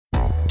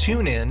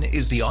TuneIn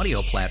is the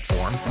audio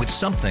platform with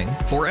something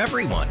for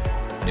everyone.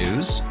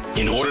 News.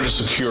 In order to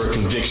secure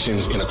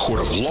convictions in a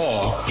court of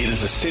law, it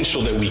is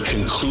essential that we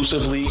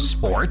conclusively.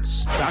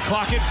 Sports. Shot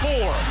clock at 4.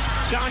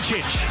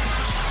 Doncic.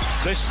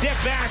 The step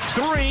back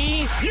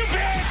 3. You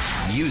bet.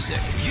 Music.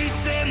 You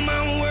set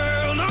my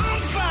world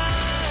on fire.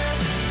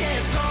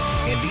 Yes,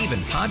 and even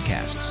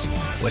podcasts.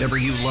 Whatever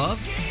you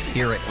love,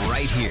 hear it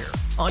right here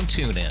on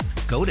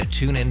TuneIn. Go to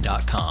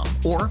TuneIn.com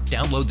or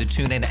download the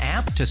TuneIn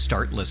app to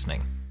start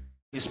listening.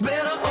 It's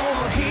better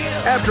over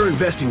here. After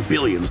investing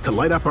billions to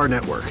light up our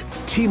network,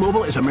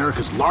 T-Mobile is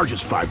America's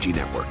largest 5G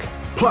network.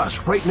 Plus,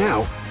 right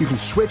now, you can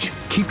switch,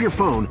 keep your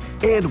phone,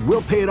 and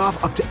we'll pay it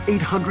off up to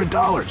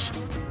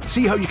 $800.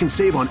 See how you can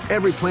save on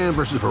every plan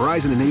versus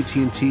Verizon and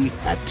AT&T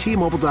at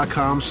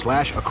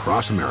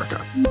T-Mobile.com/across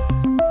America.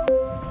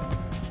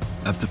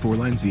 Up to 4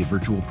 lines via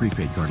virtual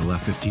prepaid card. Allow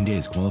 15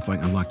 days. Qualifying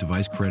unlocked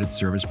device credit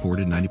service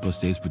ported 90+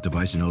 states with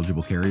device and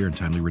eligible carrier and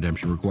timely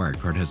redemption required.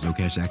 Card has no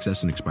cash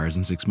access and expires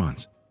in 6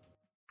 months.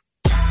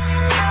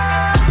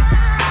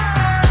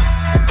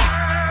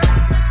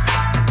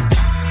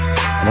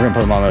 We're going to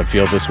put them on the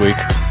field this week.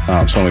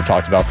 Something we've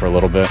talked about for a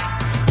little bit.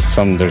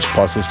 There's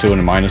pluses to it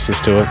and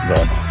minuses to it,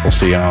 but we'll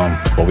see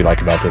what we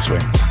like about this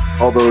week.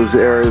 All those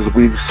areas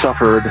we've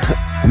suffered.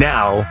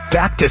 Now,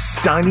 back to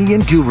Steiny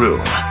and Guru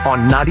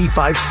on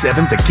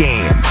 95.7 The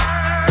Game.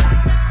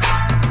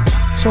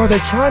 So are they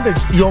trying to...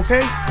 You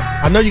okay?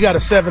 I know you got a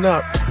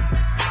 7-Up.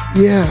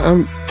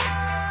 Yeah,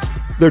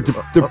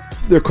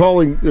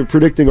 They're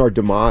predicting our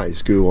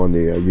demise, Goo, on the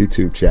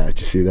YouTube chat.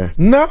 You see that?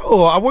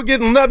 No, we're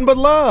getting nothing but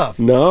love.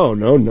 No.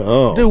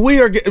 Dude, we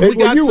are getting...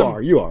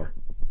 You are.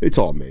 It's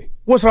all me.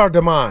 What's our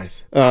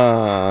demise?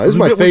 This is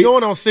my favorite. We're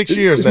going on 6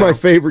 years This now. is my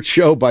favorite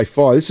show by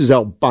far. This is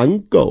El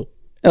Banco.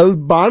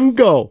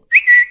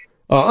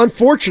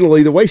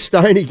 Unfortunately, the way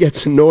Steiny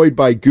gets annoyed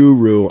by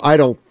Guru, I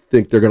don't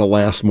think they're going to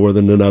last more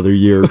than another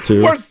year or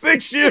two. We're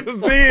 6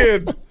 years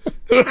in.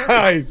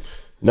 Right.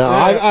 No,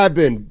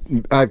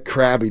 I'm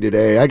crabby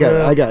today. I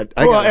got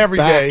every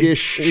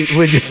back-ish. day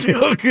when you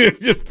feel good,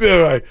 you're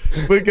still right.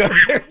 We got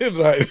it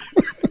right.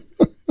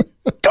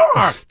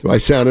 Do I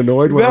sound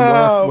annoyed when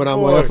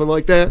I'm laughing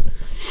like that?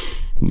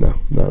 No,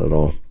 not at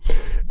all.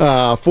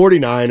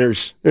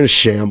 49ers in a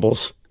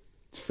shambles.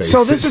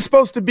 So this is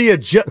supposed to be a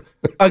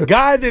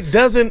guy that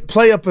doesn't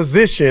play a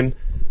position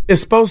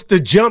is supposed to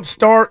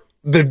jumpstart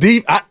the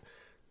deep.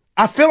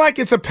 I feel like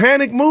it's a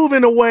panic move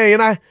in a way,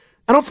 and I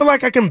don't feel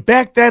like I can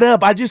back that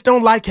up. I just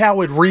don't like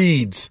how it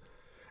reads.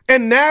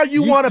 And now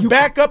you want to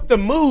back up the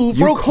move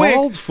real quick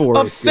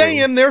of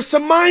saying there's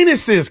some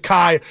minuses,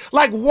 Kai.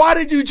 Like, why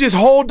did you just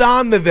hold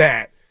on to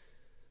that?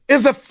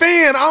 As a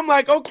fan, I'm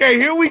like, okay,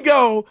 here we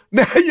go.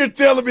 Now you're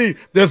telling me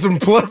there's some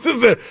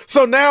pluses there.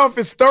 So now if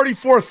it's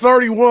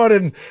 34-31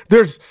 and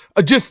there's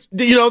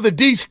the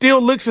D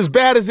still looks as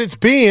bad as it's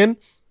been,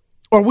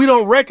 or we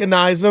don't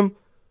recognize them,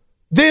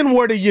 then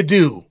what do you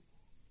do?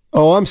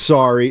 Oh, I'm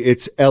sorry.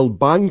 It's El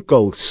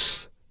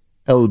Bancos.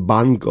 El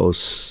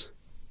Bancos.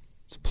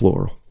 It's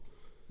plural.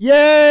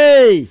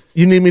 Yay!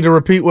 You need me to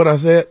repeat what I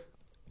said?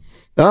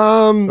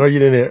 Or you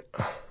didn't hear it?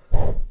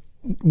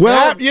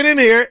 Well, you didn't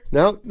hear it.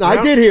 No,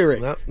 I did hear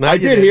it. I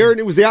did hear it, and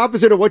it was the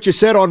opposite of what you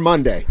said on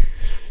Monday.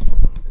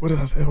 What did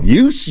I say?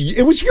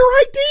 It was your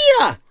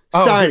idea,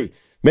 Steiny.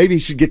 Maybe you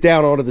should get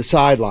down onto the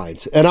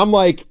sidelines. And I'm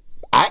like,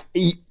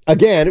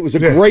 again, it was a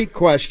great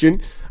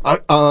question,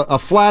 a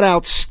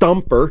flat-out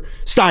stumper.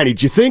 Steiny,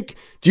 do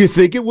you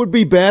think it would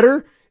be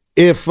better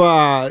if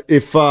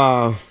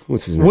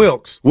what's his name?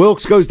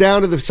 Wilkes goes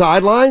down to the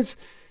sidelines?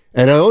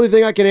 And the only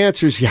thing I can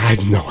answer is, I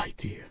have no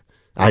idea.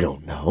 I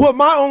don't know. Well,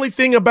 my only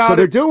thing about so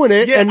they're doing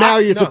it, and now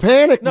it's a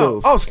panic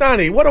move. Oh,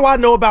 Steiny, what do I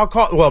know about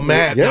call? Well,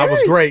 Matt, that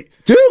was great,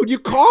 dude. You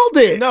called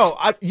it. No,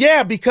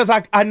 because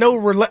I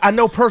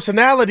know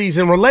personalities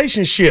and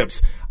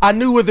relationships. I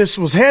knew where this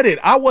was headed.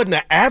 I wasn't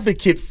an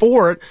advocate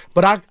for it,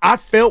 but I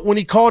felt when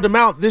he called him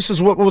out, this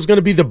is what was going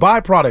to be the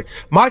byproduct.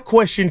 My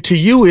question to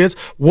you is,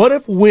 what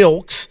if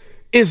Wilkes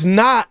is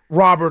not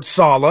Robert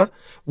Saleh?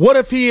 What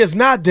if he is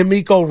not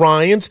D'Amico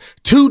Ryans?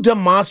 Two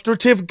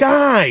demonstrative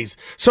guys.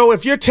 So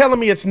if you're telling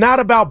me it's not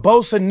about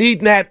Bosa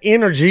needing that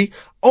energy,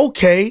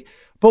 okay,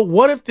 but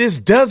what if this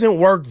doesn't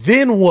work,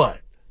 then what?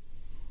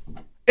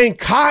 And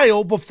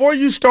Kyle, before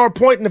you start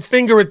pointing the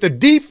finger at the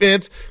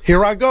defense,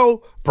 here I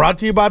go, brought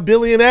to you by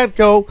Billy and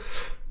Atco,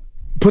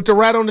 put the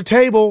rat on the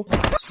table,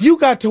 you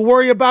got to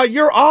worry about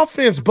your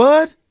offense,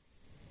 bud.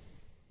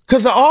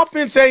 Because the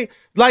offense ain't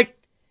like,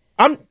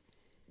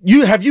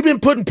 have you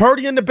been putting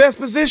Purdy in the best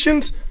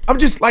positions? I'm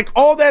just like,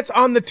 all that's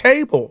on the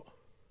table.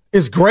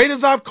 As great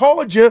as I've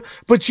called you,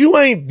 but you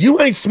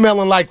ain't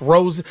smelling like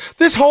roses.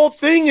 This whole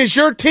thing is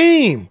your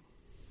team.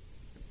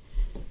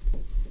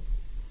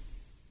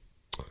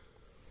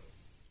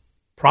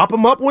 Prop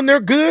them up when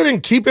they're good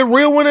and keep it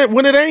real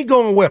when it ain't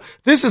going well.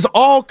 This is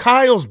all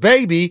Kyle's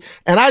baby,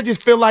 and I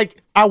just feel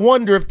like I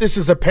wonder if this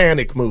is a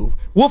panic move.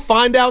 We'll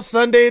find out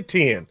Sunday at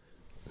 10.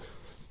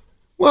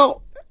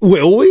 Well,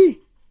 will we?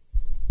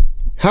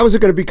 How is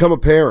it going to become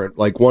apparent,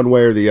 like one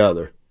way or the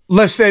other?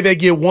 Let's say they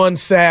get one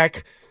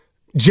sack,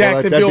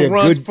 Jacksonville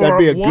runs for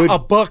a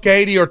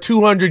 $180 or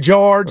 200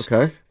 yards.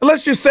 Okay.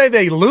 Let's just say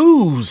they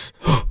lose.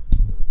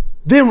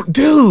 Then,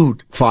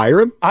 dude.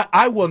 Fire him?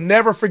 I will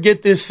never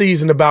forget this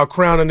season about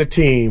crowning a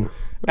team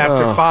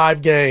after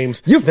 5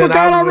 games. You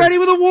forgot already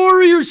with the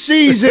Warriors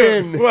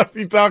season. What's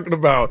he talking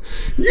about?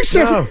 You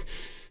said...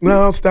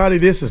 No, Steiny,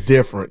 this is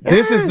different.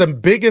 This is the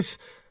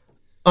biggest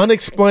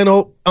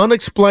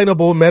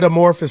unexplainable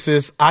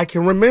metamorphosis I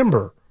can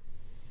remember.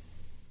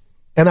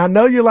 And I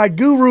know you're like,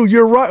 Guru,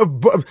 you're right.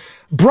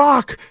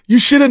 Brock, you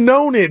should have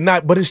known it.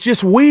 But it's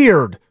just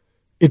weird.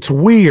 It's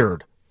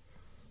weird.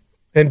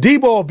 And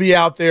Debo will be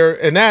out there,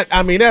 and that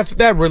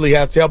really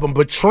has to help him.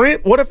 But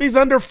Trent, what if he's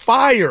under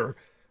fire?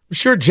 I'm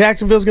sure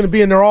Jacksonville's going to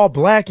be in their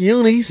all-black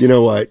unis. You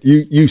know what?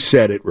 You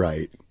said it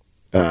right.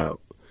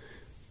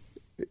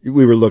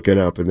 We were looking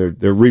up, and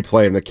they're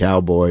replaying the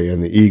Cowboy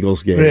and the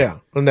Eagles game. Yeah,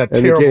 and that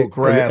terrible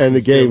grass. And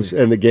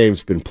the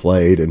game's been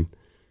played, and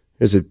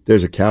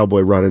there's a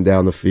Cowboy running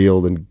down the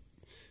field,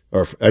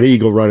 or an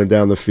Eagle running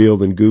down the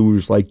field, and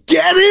Guru's like,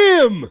 "Get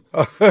him!"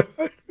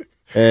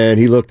 And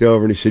he looked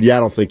over and he said, "Yeah, I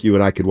don't think you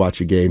and I could watch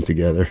a game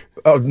together."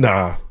 Oh,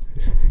 nah,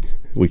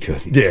 we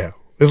couldn't. Yeah,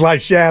 it's like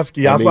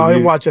Shasky. I saw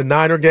him watch a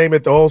Niner game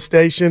at the old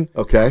station.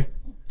 Okay,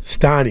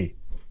 Steiny,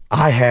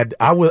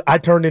 I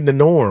turned into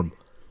Norm.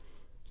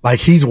 Like,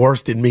 he's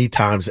worse than me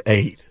times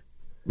 8.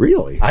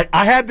 Really?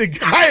 I had to.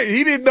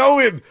 He didn't know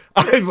it.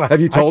 I was like, have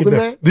you told him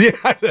that? Yeah,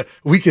 I said,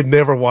 we could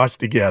never watch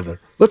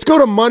together. Let's go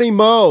to Money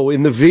Mo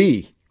in the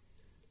V.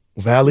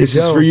 Valley This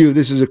Joe. is for you.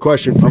 This is a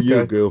question for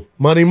you, Goo.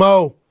 Money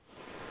Mo.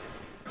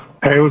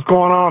 Hey, what's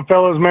going on,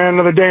 fellas, man?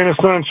 Another day in the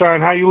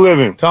sunshine. How you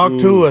living? Talk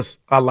to us.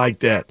 I like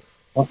that.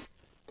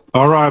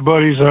 All right,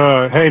 buddies.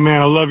 Hey,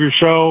 man, I love your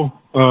show.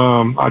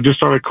 I just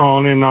started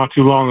calling in not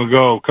too long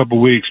ago, a couple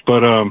weeks.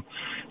 But,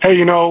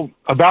 hey,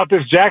 about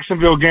this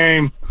Jacksonville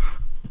game,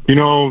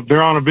 they're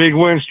on a big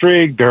win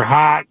streak. They're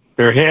hot.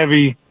 They're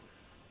heavy.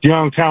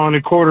 Young,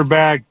 talented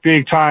quarterback,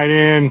 big tight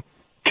end.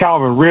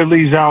 Calvin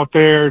Ridley's out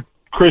there.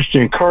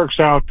 Christian Kirk's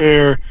out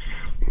there.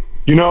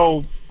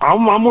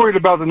 I'm worried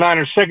about the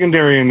Niners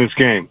secondary in this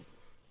game.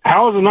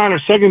 How is the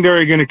Niners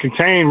secondary going to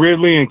contain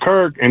Ridley and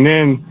Kirk? And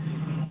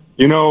then,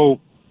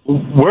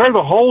 where are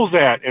the holes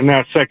at in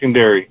that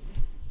secondary?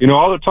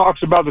 All the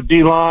talks about the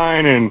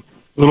D-line and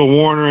little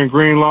Warner and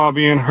Greenlaw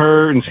being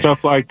hurt and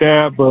stuff like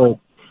that.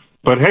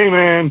 But hey,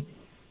 man,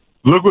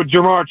 look what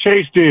Jamar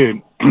Chase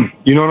did.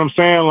 You know what I'm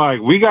saying? Like,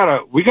 we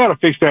gotta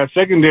fix that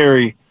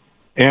secondary.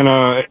 And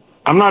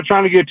I'm not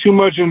trying to get too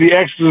much into the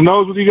X's and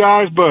O's with you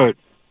guys, but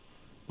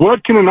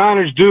what can the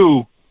Niners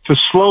do to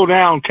slow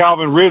down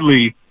Calvin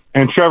Ridley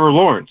and Trevor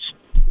Lawrence?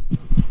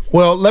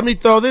 Well, let me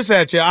throw this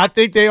at you. I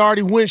think they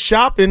already went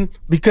shopping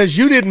because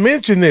you didn't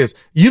mention this.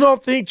 You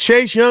don't think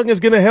Chase Young is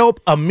going to help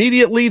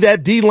immediately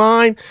that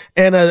D-line,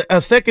 and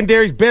a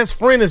secondary's best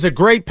friend is a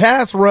great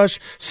pass rush.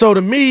 So to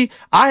me,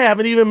 I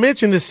haven't even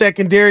mentioned the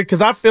secondary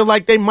because I feel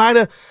like they might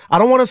have, I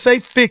don't want to say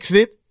fixed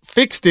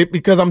it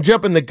because I'm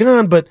jumping the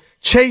gun, but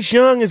Chase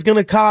Young is going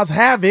to cause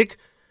havoc,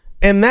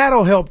 and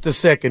that'll help the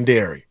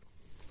secondary.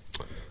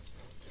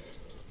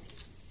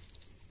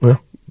 Well,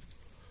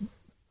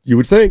 you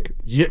would think.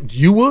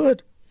 You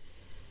would.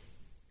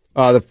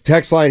 The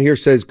text line here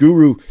says,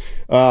 Guru,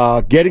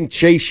 getting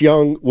Chase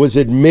Young was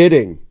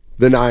admitting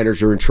the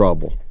Niners are in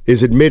trouble.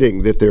 Is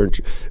admitting that they're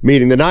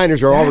meaning the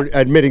Niners are already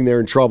admitting they're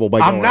in trouble by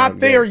going I'm not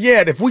there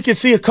yet. If we could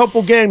see a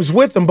couple games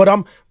with them,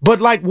 but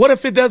what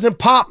if it doesn't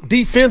pop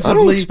defensively?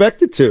 I don't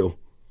expect it to.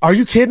 Are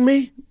you kidding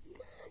me?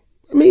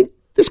 I mean,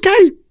 this guy,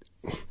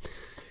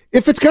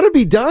 if it's going to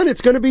be done,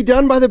 it's going to be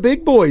done by the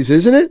big boys,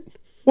 isn't it?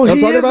 Well,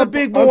 he is a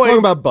big boy. I'm talking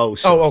about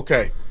Bosa. Oh,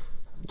 okay.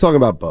 I'm talking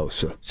about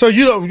Bosa. So,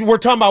 we're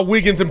talking about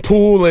Wiggins and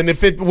Poole, and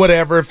if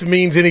it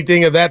means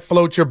anything of that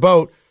floats your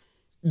boat.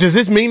 Does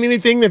this mean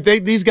anything that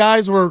these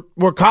guys were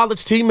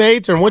college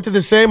teammates and went to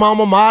the same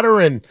alma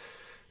mater? And,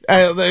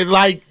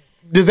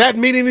 does that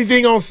mean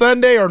anything on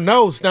Sunday or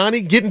no,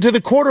 Steiny? Getting to the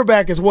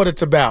quarterback is what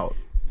it's about.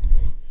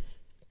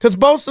 Because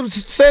Bosa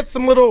said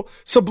some little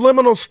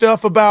subliminal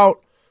stuff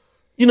about,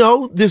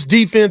 this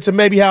defense and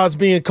maybe how it's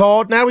being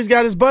called. Now he's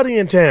got his buddy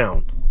in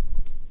town.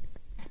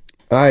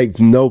 I have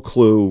no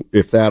clue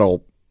if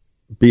that'll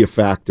be a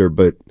factor,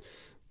 but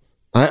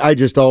I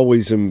just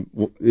always am.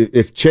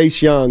 If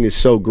Chase Young is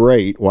so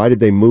great, why did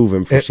they move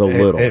him for so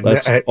little?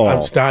 That's all. I'm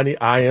Steiny.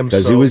 I am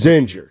because he was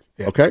injured.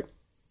 Yeah. Okay,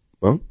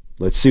 well,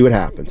 let's see what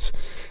happens.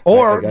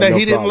 Or that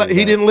he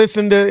didn't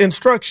listen to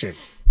instruction.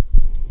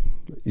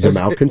 He's a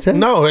malcontent?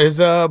 No, as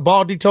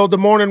Baldy told the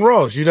Morning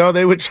Rose,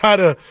 they would try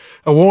to.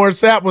 Warren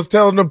Sapp was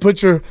telling them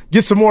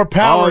get some more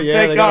power. Oh yeah,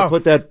 take they off.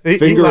 Put that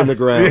finger in the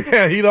ground.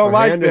 Yeah, he don't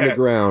like hand that. In the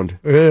ground.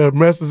 Yeah, it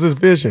messes his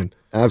vision.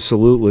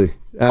 Absolutely.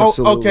 Oh,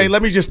 okay,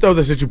 let me just throw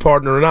this at you,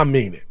 partner, and I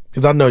mean it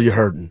because I know you're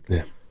hurting.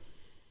 Yeah.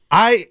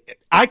 I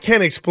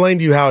can't explain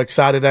to you how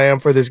excited I am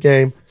for this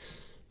game.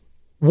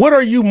 What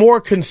are you more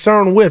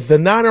concerned with, the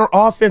Niner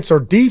offense or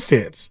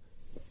defense?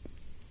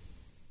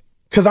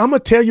 Because I'm going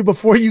to tell you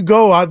before you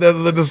go on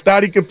the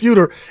study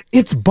computer,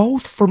 it's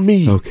both for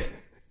me. Okay.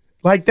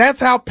 Like, that's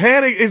how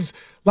panic is.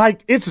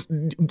 Like,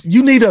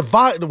 you need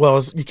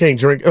you can't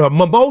drink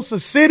Mimosa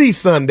City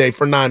Sunday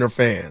for Niner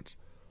fans.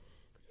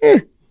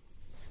 I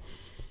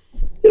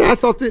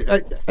thought I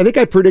think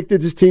I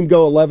predicted this team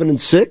go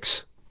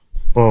 11-6.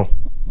 Oh.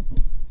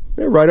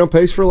 They're right on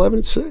pace for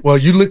 11-6. Well,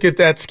 you look at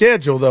that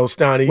schedule, though,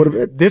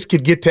 Steiny. This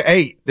could get to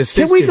 8.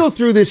 Can we go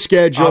through this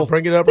schedule? I'll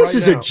bring it up This right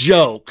is now. a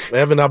joke.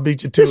 Evan, I'll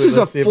beat you to This it. is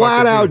a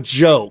flat-out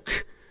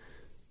joke.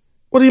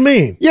 What do you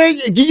mean? Yeah,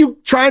 you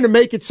trying to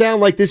make it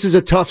sound like this is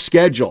a tough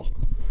schedule.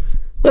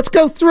 Let's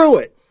go through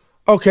it.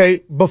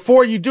 Okay,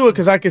 before you do it,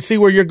 because I can see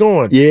where you're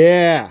going.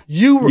 Yeah.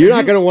 You're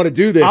not going to want to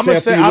do this. I'm going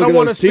to say, I don't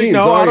want to speak.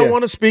 No, I don't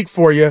want to speak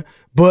for you,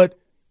 but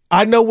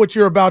I know what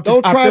you're about to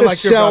do. Don't try to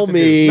sell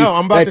me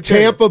I'm about to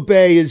Tampa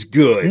Bay is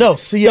good. No,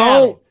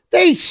 Seattle.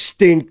 They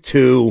stink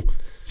too.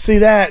 See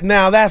that?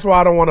 Now, that's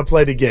why I don't want to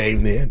play the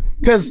game then,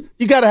 because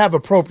you got to have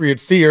appropriate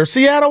fear.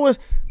 Seattle,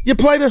 you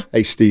play the...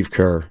 Hey, Steve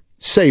Kerr,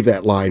 save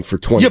that line for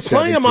 2017. You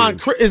play them on...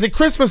 Is it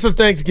Christmas or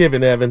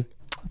Thanksgiving, Evan?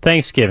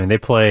 Thanksgiving. They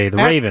play the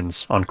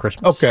Ravens on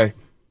Christmas. Okay.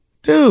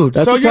 Dude,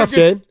 that's a tough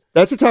game.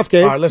 That's a tough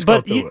game. All right, let's go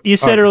through it. You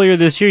said earlier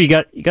this year you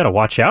got to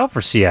watch out for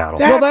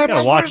Seattle. You got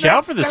to watch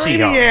out for the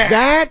Seahawks.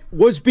 That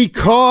was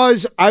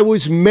because I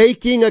was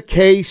making a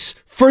case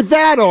for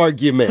that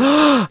argument.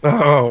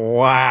 Oh,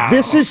 wow.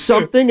 This is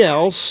something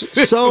else.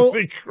 This is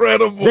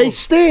incredible. They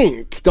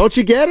stink. Don't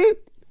you get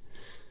it?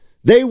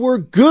 They were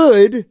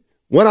good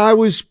when I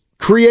was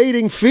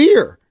creating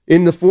fear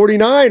in the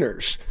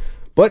 49ers.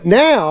 But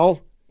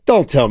now...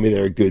 Don't tell me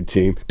they're a good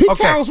team. Pete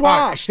Carroll's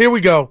washed. Here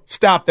we go.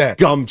 Stop that.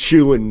 Gum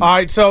chewing. All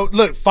right, so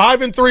look,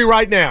 5-3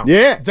 right now.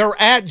 Yeah. They're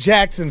at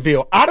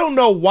Jacksonville. I don't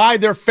know why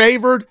they're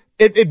favored.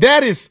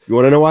 That is... You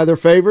want to know why they're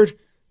favored?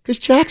 Because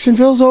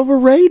Jacksonville's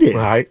overrated.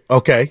 All right,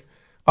 okay.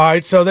 All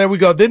right, so there we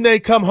go. Then they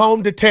come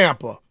home to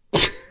Tampa.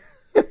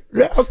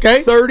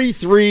 Okay.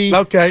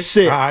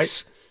 33-6. All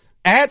right.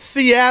 At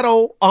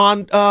Seattle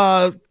on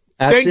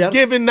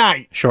Thanksgiving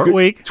night. Short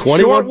week.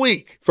 Short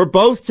week. For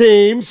both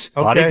teams.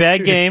 Okay. Body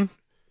bag game.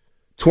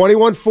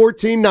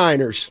 21-14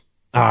 Niners.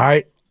 All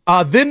right.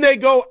 Then they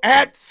go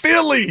at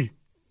Philly.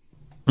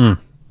 No.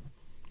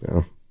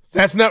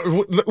 That's not.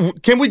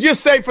 Can we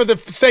just say, for the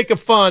sake of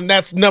fun,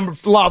 that's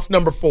loss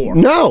number 4?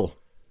 No,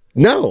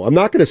 I'm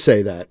not going to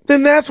say that.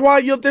 Then that's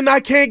why then I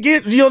can't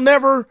get. You'll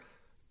never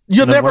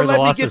let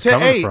me get to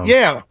 8. From?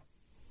 Yeah.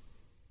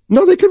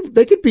 No, they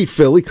could beat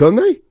Philly, couldn't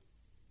they?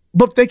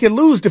 But they could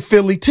lose to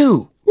Philly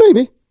too.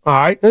 Maybe. All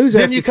right.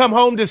 Then you come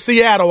home to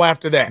Seattle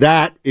after that.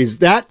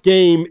 That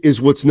game is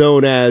what's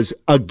known as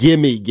a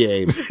gimme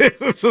game.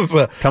 This is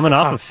coming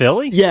off of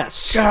Philly?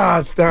 Yes.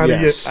 God, Steiny,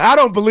 yes. I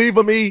don't believe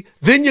him.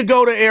 Then you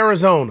go to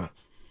Arizona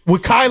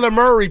with Kyler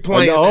Murray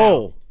playing.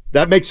 No,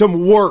 that makes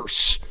them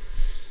worse.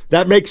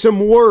 I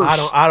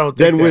don't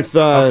think with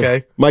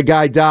my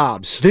guy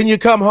Dobbs. Then you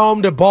come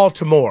home to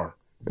Baltimore.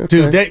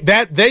 Okay. Dude,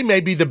 they may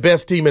be the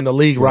best team in the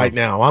league right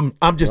now. I'm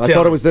just telling you. I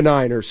thought it was the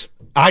Niners.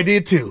 I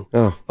did too.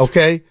 Oh.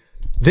 Okay.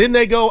 Then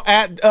they go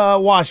at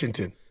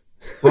Washington.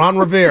 Ron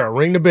Rivera,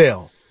 ring the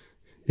bell.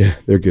 Yeah,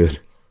 they're good.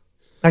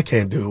 I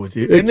can't do it with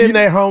you. And then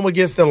they're home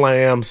against the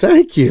Lambs.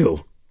 Thank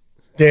you.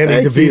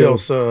 Danny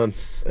DeVito's son.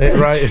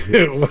 Right?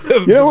 You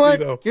know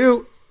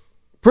what?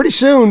 Pretty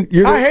soon.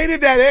 I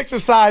hated that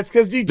exercise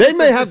because they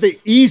may have the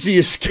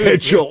easiest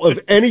schedule of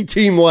any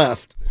team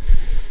left.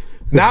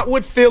 Not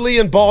with Philly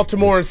and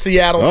Baltimore and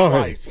Seattle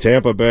twice.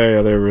 Tampa Bay,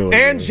 they're really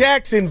and good.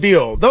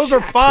 Jacksonville. Those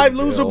are 5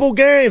 losable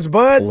games,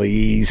 bud.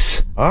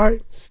 Please. All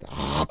right.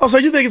 Stop. Oh, so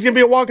you think it's going to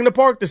be a walk in the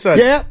park this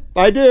Sunday? Yeah,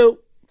 I do.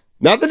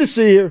 Nothing to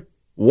see here.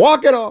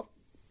 Walk it off.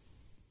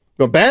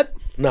 Go bet?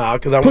 Nah,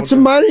 because I put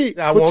some money.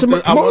 I want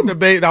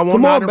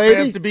Niner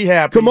fans to be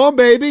happy. Come on,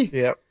 baby.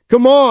 Yep.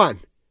 Come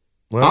on.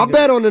 Well, I'll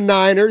bet on the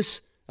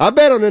Niners. I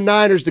bet on the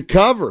Niners to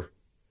cover.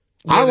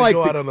 I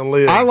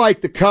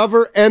like the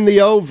cover and the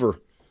over.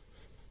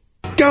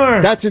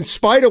 That's in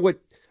spite of what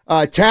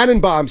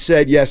Tannenbaum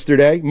said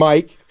yesterday.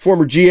 Mike,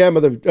 former GM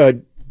of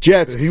the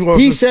Jets,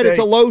 he said it's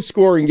a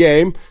low-scoring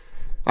game.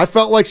 I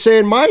felt like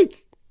saying,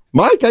 Mike,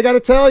 I got to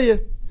tell you,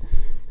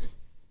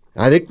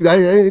 I think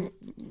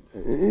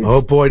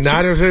oh boy,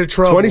 Niners are in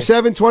trouble.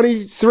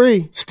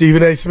 27-23.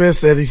 Stephen A. Smith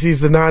said he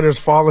sees the Niners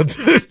falling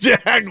to the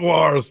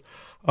Jaguars.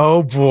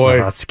 Oh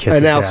boy,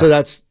 and now so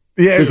that's.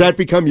 Yeah, does that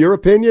become your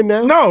opinion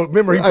now? No,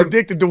 remember he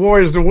predicted the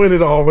Warriors to win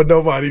it all, but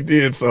nobody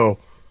did. So.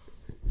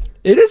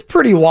 It is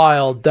pretty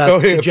wild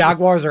that the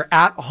Jaguars are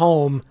at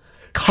home,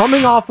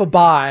 coming off a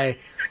bye,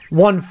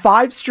 won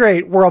 5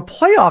 straight, were a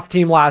playoff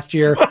team last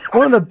year,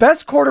 one of the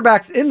best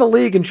quarterbacks in the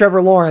league in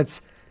Trevor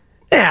Lawrence.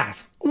 Yeah.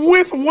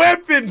 With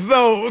weapons,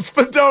 though,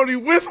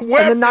 Spadoni, with weapons.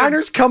 And the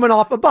Niners coming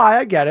off a bye,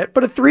 I get it,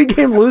 but a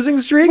 3-game losing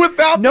streak?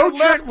 Without no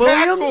Trent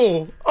Williams?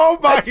 Tackle. Oh,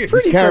 my. He's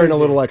carrying a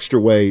little extra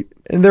weight.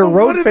 And they're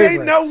road favorites. What do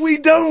they know we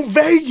don't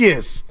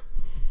Vegas?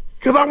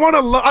 Because I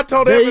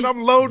told Evan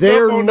I'm loading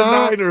up on the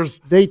Niners.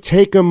 They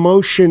take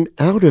emotion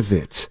out of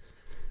it.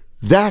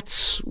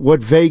 That's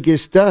what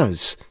Vegas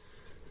does.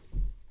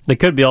 They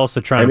could be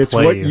also trying to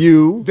play you. And it's what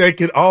you, they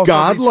could also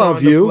God be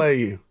love trying to play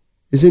you,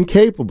 is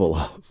incapable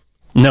of.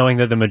 Knowing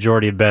that the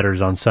majority of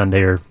bettors on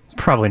Sunday are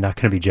Probably not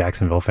going to be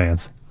Jacksonville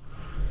fans.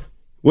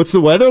 What's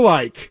the weather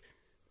like?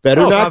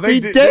 Better not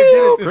be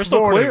damn.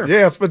 Crystal clear.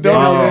 Yes, but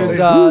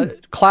there's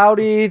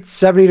cloudy,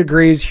 70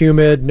 degrees,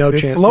 humid, no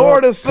chance.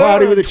 Florida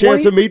cloudy with a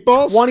chance of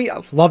meatballs. 20.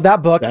 Love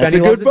that book. That's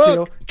Benny a good loves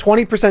book. it too.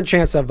 20%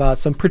 chance of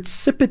some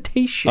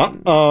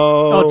precipitation.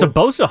 Oh, it's a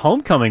Bosa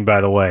homecoming,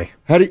 by the way.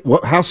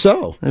 How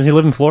so? Does he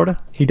live in Florida?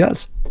 He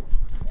does.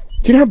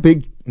 Do you know how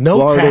big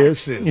Florida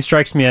taxes. is? He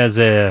strikes me as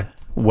a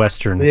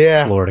Western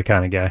Florida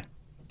kind of guy.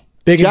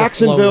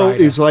 Jacksonville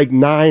is like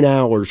 9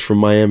 hours from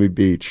Miami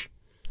Beach.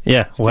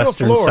 Yeah, Still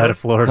western Florida. side of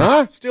Florida.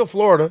 Huh? Still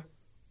Florida.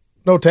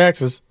 No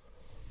taxes.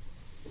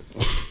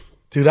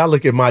 Dude, I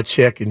look at my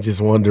check and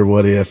just wonder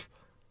what if.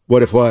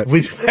 What if what?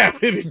 We didn't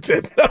have any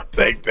not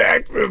take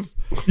taxes.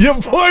 Your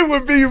boy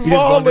would be You just wonder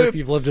balling. if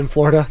you've lived in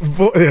Florida.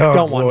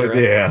 Don't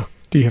wonder. Yeah.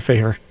 Do you a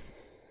favor.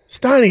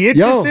 Steiny,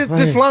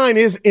 this line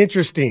is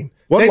interesting.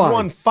 They've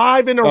won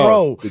 5 in a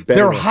row.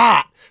 They're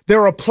hot.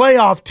 They're a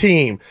playoff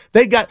team.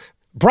 They got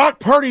Brock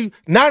Purdy.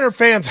 Niner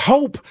fans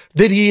hope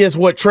that he is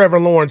what Trevor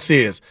Lawrence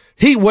is.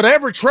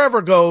 Whatever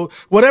Trevor goes,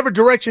 whatever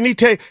direction he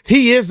takes,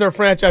 he is their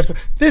franchise.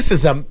 This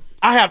is I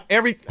have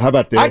every. How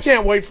about this? I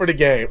can't wait for the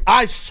game.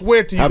 I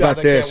swear to you guys,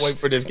 I can't wait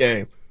for this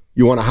game.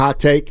 You want a hot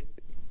take?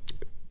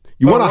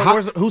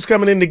 Who's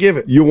coming in to give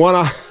it? You want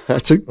a?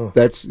 That's good.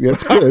 That's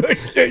good.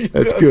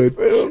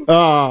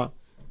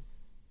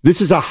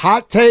 This is a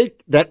hot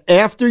take that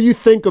after you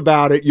think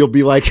about it, you'll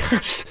be like,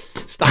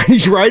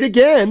 Steiny's right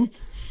again.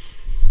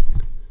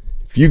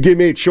 If you give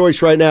me a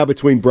choice right now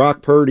between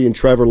Brock Purdy and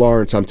Trevor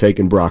Lawrence, I'm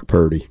taking Brock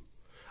Purdy.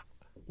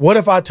 What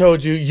if I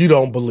told you you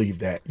don't believe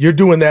that? You're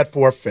doing that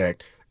for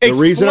effect.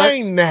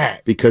 Explain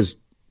that. Because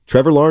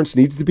Trevor Lawrence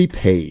needs to be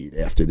paid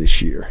after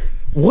this year.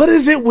 What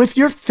is it with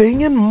your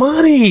thing and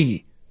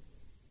money?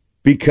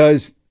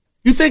 Because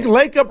you think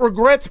Lakeup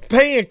regrets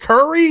paying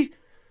Curry?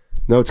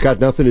 No, it's got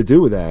nothing to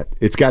do with that.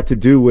 It's got to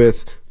do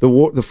with the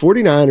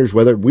 49ers,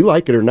 whether we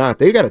like it or not.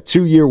 They got a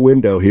 2-year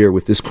window here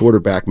with this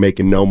quarterback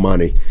making no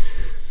money.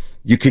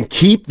 You can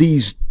keep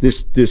this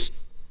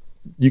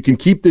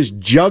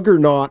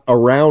juggernaut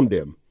around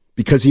him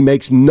because he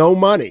makes no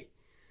money.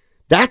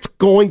 That's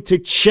going to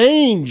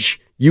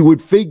change, you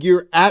would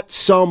figure, at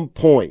some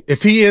point.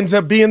 If he ends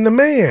up being the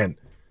man.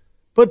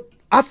 But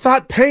I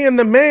thought paying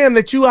the man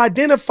that you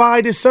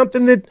identified is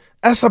something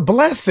that's a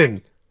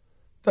blessing.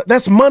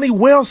 That's money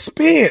well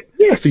spent.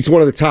 Yeah, if he's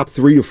one of the top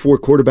 3 to 4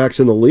 quarterbacks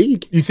in the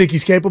league. You think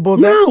he's capable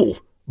of that? No.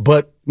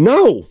 But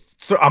no.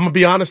 So I'm going to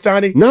be honest,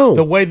 Steiny. No.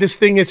 The way this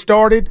thing has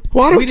started,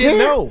 we didn't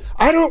know.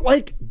 I don't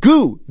like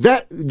goo.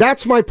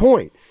 That's my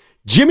point.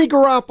 Jimmy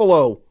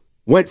Garoppolo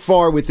went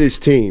far with this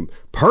team.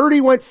 Purdy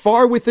went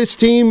far with this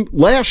team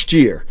last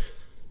year.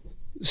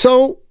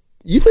 So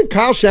you think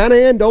Kyle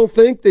Shanahan don't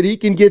think that he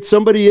can get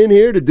somebody in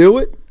here to do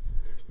it?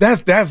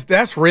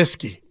 That's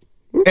risky.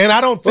 And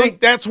I don't think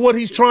that's what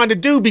he's trying to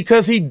do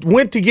because he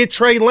went to get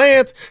Trey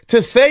Lance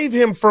to save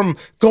him from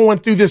going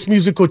through this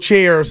musical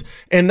chairs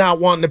and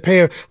not wanting to pay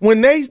her. When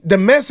the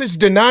message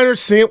the Niners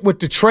sent with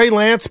the Trey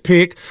Lance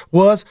pick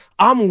was,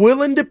 I'm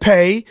willing to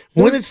pay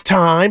when it's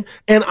time,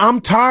 and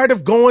I'm tired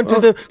of going to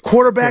the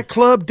quarterback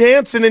club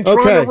dancing and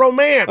trying to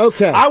romance.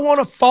 Okay. I want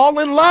to fall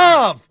in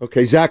love.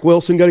 Okay, Zach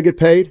Wilson going to get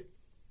paid?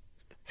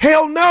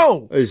 Hell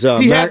no. Is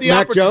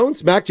Mac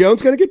Jones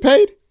going to get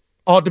paid?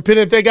 All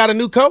depending if they got a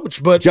new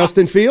coach, but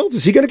Justin Fields,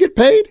 is he going to get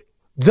paid?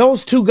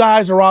 Those 2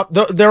 guys are off.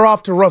 They're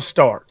off to rough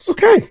starts.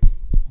 Okay,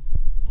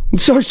 and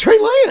so is Trey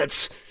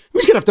Lance.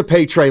 Who's going to have to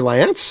pay Trey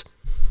Lance?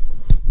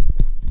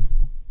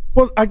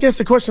 Well, I guess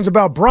the question's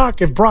about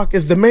Brock. If Brock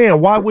is the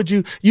man, why would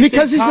you?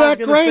 Because he's not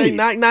great.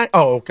 Say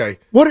Oh, okay.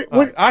 What?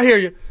 I hear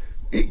you.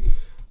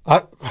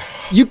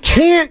 You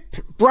can't.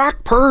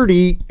 Brock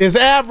Purdy is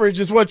average,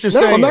 is what you're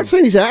saying. No, I'm not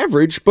saying he's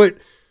average, but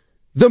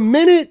the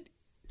minute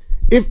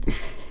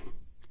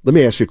let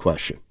me ask you a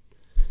question.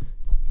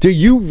 Do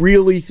you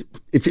really,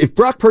 if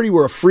Brock Purdy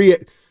were a free,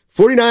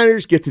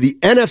 49ers get to the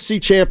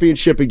NFC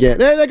Championship again,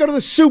 they go to the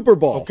Super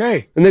Bowl,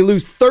 okay, and they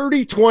lose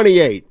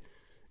 30-28.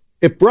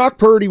 If Brock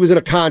Purdy was in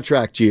a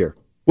contract year,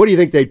 what do you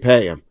think they'd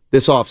pay him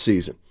this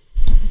offseason?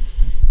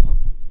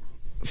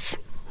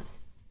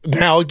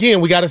 Now, again,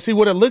 we got to see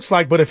what it looks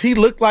like, but if he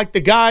looked like the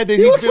guy that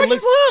he looks like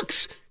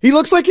he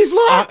looks like he's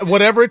locked.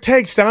 Whatever it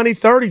takes, Steiny,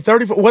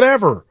 30,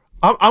 whatever.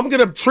 I'm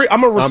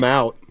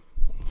out.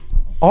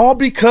 All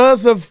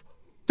because of,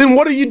 then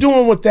what are you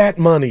doing with that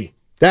money?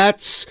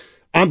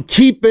 I'm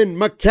keeping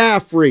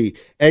McCaffrey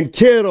and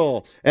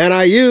Kittle and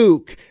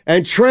Ayuk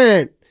and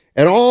Trent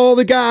and all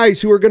the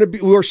guys who are going to be,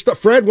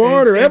 Fred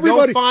Warner,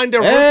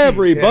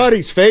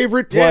 everybody's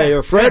favorite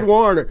player, Fred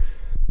Warner.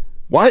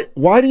 Why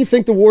do you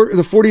think the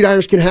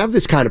 49ers can have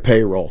this kind of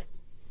payroll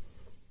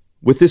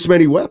with this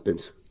many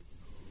weapons?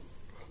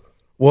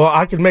 Well,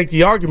 I can make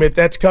the argument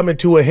that's coming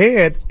to a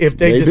head if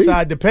they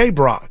decide to pay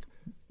Brock.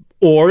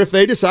 Or if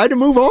they decide to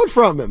move on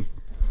from him.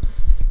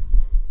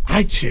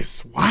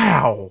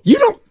 Wow. You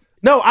don't.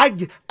 No, I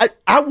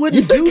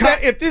wouldn't do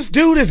that. If this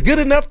dude is good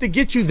enough to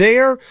get you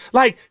there,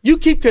 like you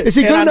keep. Is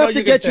he good enough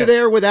to get you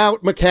there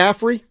without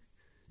McCaffrey?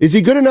 Is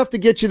he good enough to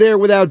get you there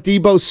without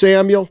Deebo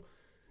Samuel?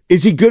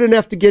 Is he good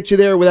enough to get you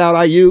there without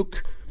Ayuk?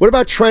 What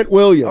about Trent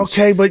Williams?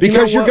 Okay, but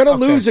because you're going to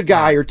lose a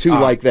guy or two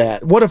like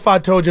that. What if I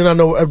told you, and I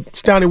know,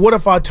 Steiny, what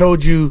if I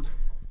told you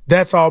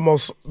that's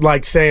almost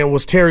like saying,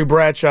 was Terry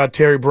Bradshaw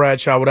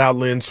without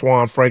Lynn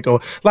Swan, Franco?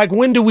 Like,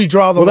 when do we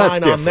draw the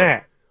line on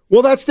that?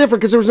 Well, that's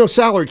different because there was no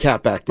salary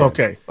cap back then.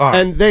 Okay, all right.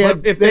 And they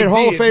had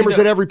Hall of Famers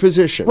at every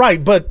position.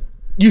 Right, but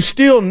you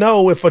still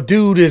know if a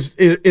dude is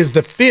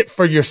the fit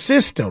for your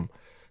system.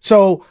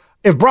 So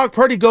if Brock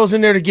Purdy goes in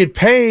there to get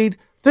paid,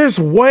 there's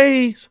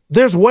ways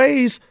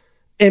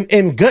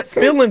and gut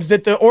feelings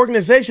that the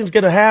organization's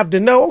going to have to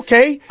know.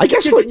 Okay, I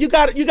guess you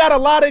got a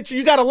lot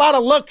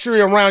of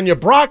luxury around you,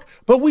 Brock.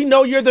 But we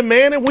know you're the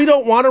man, and we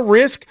don't want to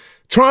risk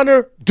trying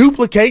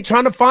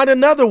to find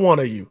another one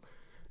of you.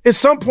 At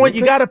some point,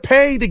 you got to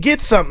pay to get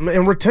something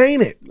and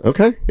retain it.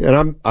 Okay,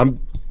 and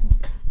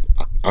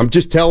I'm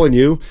just telling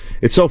you,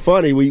 it's so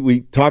funny. We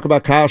talk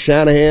about Kyle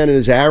Shanahan and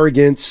his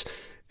arrogance,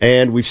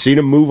 and we've seen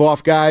him move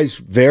off guys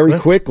very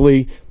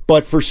quickly.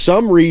 But for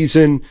some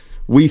reason,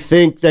 we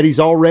think that he's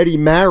already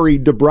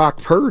married to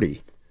Brock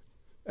Purdy.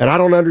 And I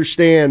don't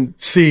understand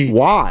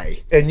why.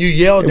 And you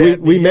yelled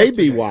at me we may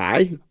be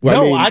why.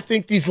 I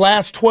think these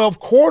last 12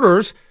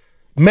 quarters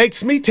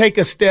makes me take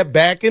a step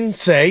back and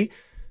say,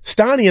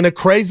 Steiny, in a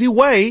crazy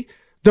way,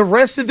 the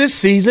rest of this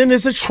season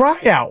is a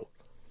tryout.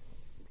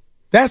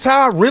 That's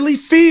how I really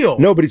feel.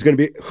 Who's going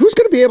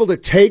to be able to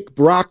take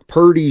Brock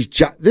Purdy's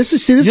job? This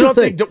is the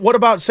thing. What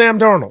about Sam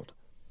Darnold?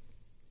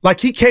 Like,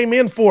 he came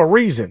in for a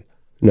reason.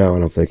 No, I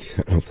don't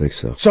think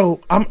so. So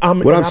I'm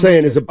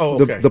saying is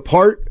the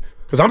part,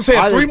 because I'm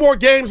saying 3 more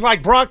games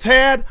like Brock's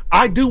had.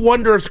 I do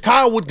wonder if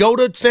Kyle would go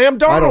to Sam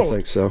Darnold. I don't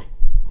think so,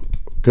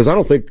 because I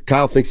don't think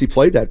Kyle thinks he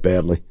played that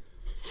badly,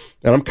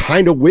 and I'm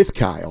kind of with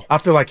Kyle. I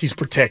feel like he's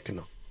protecting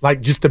him,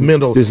 like just the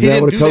mental. Isn't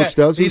that what a coach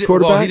does with a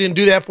quarterback? Well, he didn't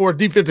do that for a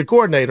defensive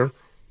coordinator.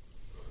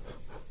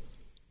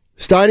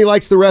 Steiny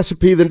likes the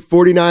recipe that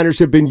 49ers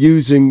have been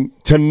using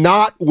to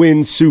not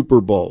win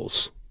Super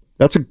Bowls.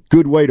 That's a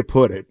good way to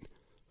put it.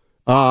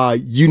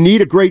 You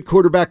need a great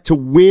quarterback to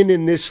win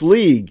in this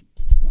league.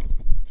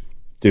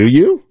 Do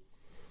you?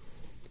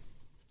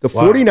 The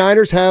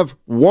 49ers have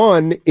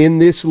won in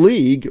this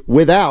league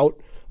without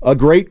a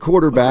great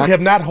quarterback. They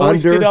have not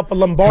hoisted up a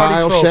Lombardi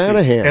Kyle trophy.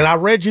 Shanahan. And I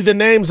read you the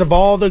names of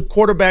all the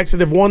quarterbacks that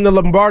have won the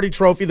Lombardi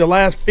trophy the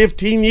last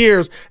 15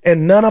 years,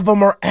 and none of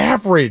them are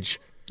average.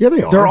 Yeah,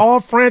 they are. They're all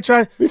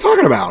franchise. What are you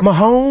talking about?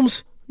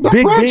 Mahomes,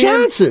 Big Ben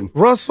Johnson,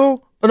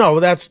 Russell. No,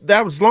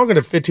 that was longer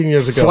than 15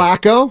 years ago.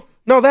 Flacco.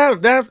 No,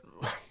 that.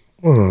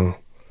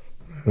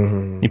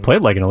 He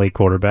played like an elite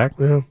quarterback.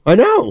 Yeah. I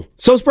know.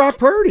 So's Brock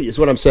Purdy, is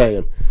what I'm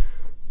saying.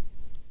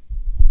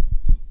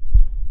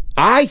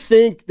 I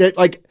think that,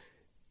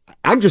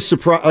 I'm just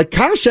surprised. Like,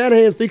 Kyle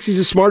Shanahan thinks he's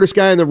the smartest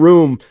guy in the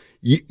room.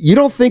 You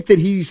don't think that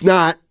he's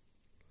not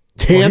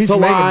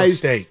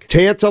tantalized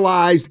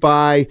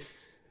by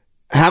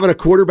having a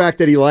quarterback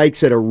that he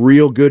likes at a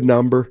real good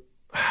number?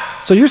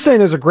 So you're saying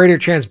there's a greater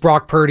chance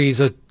Brock Purdy's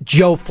a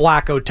Joe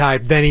Flacco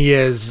type than he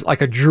is like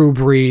a Drew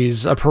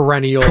Brees, a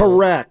perennial.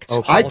 Correct.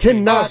 I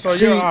cannot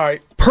see.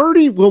 Right.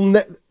 Purdy will.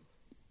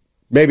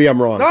 Maybe I'm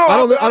wrong. No,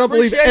 I don't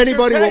believe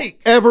anybody will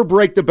ever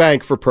break the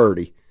bank for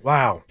Purdy.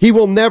 Wow. He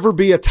will never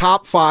be a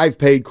top 5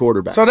 paid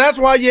quarterback. So that's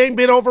why you ain't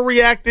been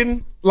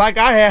overreacting like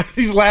I have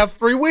these last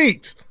 3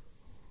 weeks.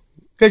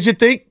 Because you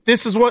think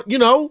this is what,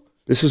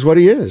 This is what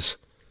he is.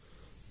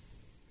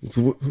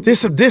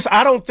 This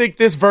I don't think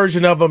this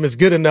version of him is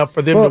good enough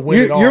for them to win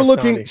it all. You're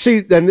looking, and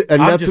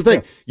that's the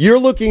thing. You're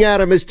looking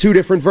at him as 2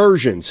 different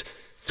versions.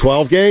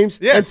 12 games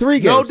and 3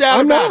 games. No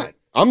doubt about it.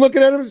 I'm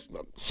looking at him as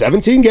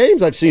 17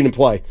 games I've seen him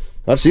play.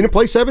 I've seen him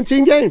play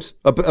 17 games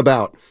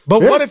about.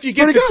 But what if you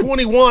get to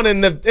 21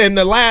 and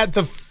the lad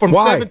from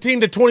 17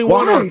 to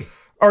 21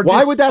 are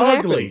just would that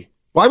ugly? Happen?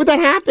 Why would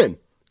that happen?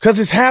 Because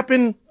it's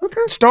happened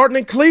starting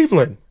in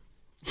Cleveland.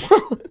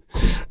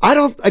 I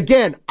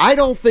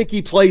don't think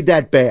he played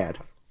that bad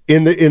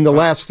in the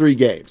last 3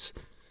 games.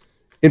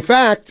 In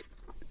fact,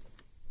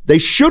 they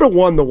should have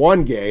won the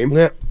 1 game.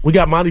 Yeah, we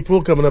got Monte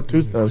Poole coming up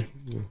Tuesday.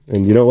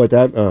 And you know what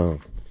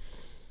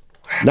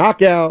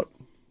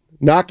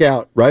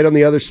knockout right on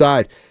the other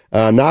side.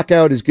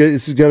 Knockout is good.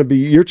 This is going to be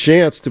your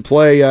chance to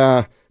play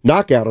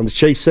knockout on the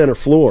Chase Center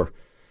floor.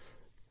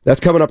 That's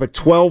coming up at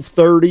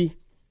 12:30.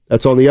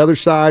 That's on the other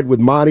side with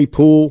Monte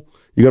Poole.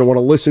 You're going to want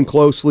to listen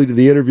closely to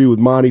the interview with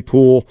Monte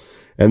Poole,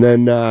 and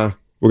then we're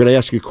going to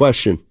ask you a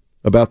question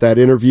about that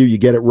interview. You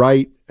get it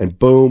right, and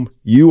boom,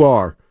 you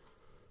are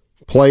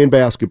playing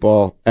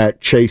basketball at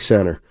Chase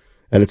Center.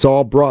 And it's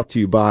all brought to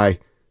you by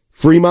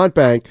Fremont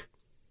Bank,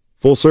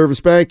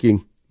 full-service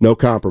banking, no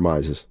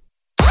compromises.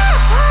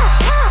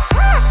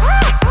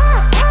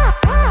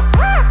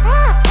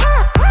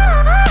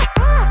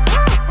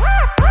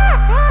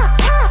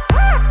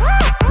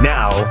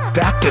 Now,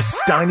 back to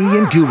Steiny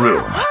and Guru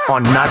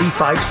on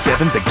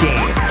 95.7 The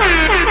Game.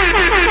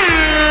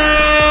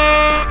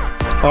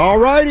 All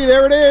righty,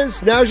 there it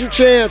is. Now's your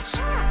chance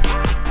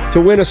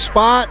to win a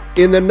spot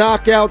in the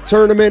knockout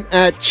tournament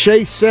at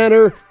Chase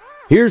Center.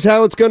 Here's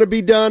how it's going to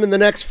be done in the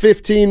next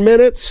 15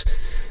 minutes.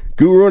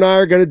 Guru and I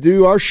are going to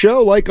do our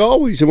show like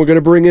always, and we're going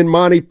to bring in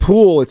Monte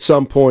Poole at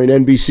some point,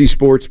 NBC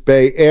Sports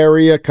Bay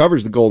Area,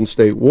 covers the Golden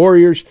State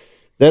Warriors.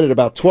 Then at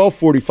about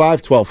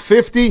 12:45,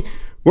 12:50,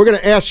 we're going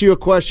to ask you a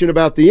question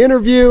about the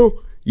interview.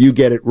 You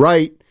get it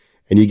right,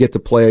 and you get to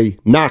play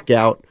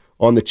knockout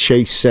on the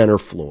Chase Center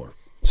floor.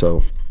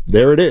 So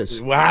there it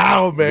is.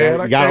 Wow, man.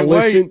 You got to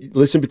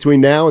listen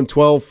between now and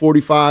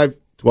 12:45,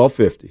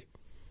 12:50.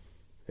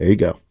 There you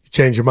go.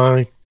 Change your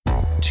mind.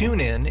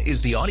 TuneIn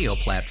is the audio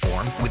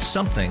platform with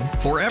something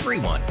for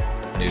everyone.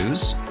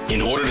 News.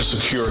 In order to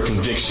secure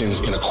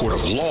convictions in a court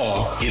of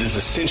law, it is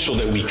essential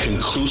that we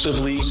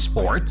conclusively.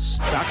 Sports.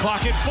 Shot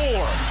clock at 4.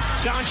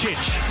 Doncic.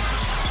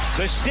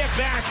 The step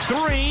back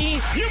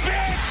 3. You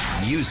bet.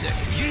 Music.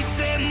 You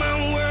set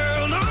my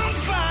world on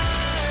fire.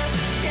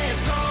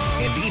 Yes,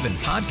 and even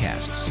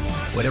podcasts.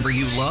 Whatever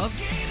you love,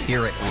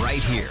 hear it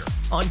right here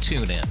on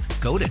TuneIn.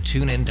 Go to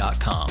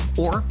TuneIn.com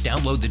or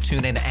download the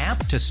TuneIn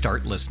app to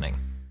start listening.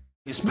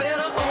 It's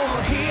better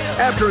over here.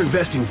 After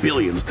investing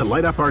billions to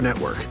light up our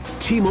network,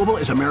 T-Mobile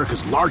is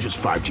America's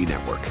largest 5G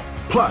network.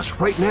 Plus,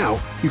 right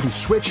now, you can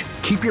switch,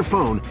 keep your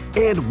phone,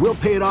 and we'll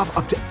pay it off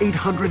up to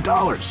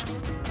 $800.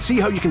 See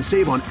how you can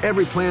save on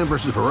every plan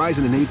versus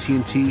Verizon and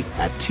AT&T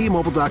at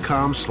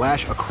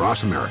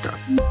T-Mobile.com/across America.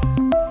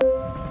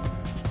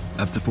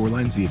 Up to 4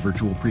 lines via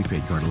virtual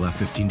prepaid card. Allow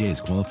 15 days.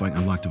 Qualifying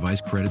unlocked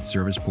device credit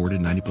service ported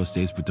 90+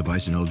 days with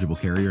device and eligible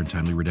carrier and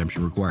timely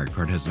redemption required.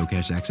 Card has no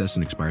cash access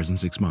and expires in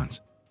 6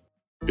 months.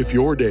 If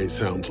your day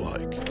sounds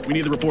like, we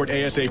need the report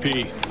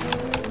ASAP.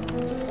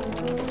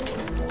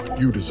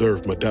 You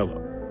deserve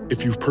Modelo.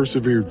 If you've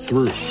persevered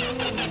through,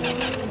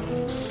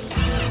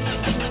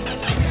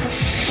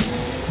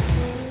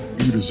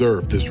 you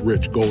deserve this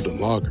rich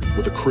golden lager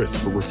with a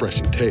crisp but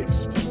refreshing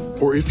taste.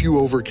 Or if you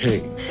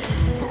overcame.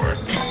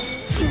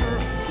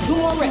 2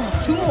 more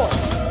reps, 2 more.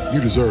 You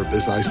deserve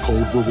this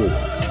ice-cold reward.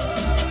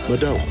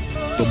 Modelo,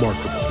 the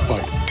Remarkable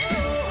Fighter.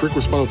 Drink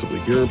responsibly.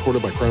 Beer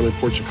imported by Crown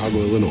Port Chicago,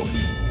 Illinois.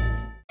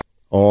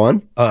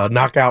 On?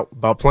 Knockout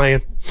about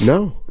playing?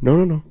 No.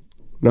 Well,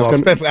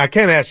 especially, I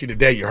can't ask you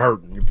today. You're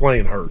hurt. You're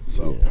playing hurt.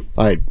 So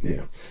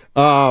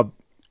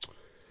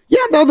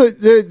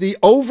the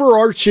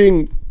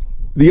overarching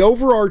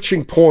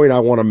point I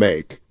want to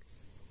make,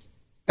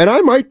 and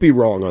I might be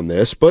wrong on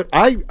this, but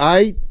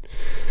I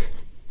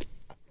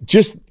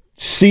just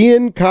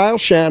seeing Kyle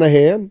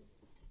Shanahan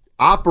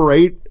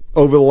operate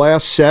over the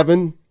last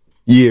 7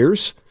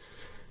 years.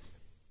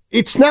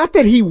 It's not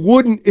that he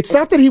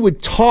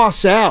would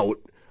toss out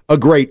a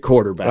great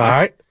quarterback. All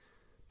right.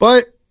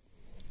 But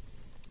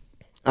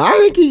I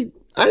think he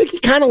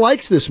kind of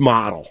likes this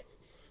model.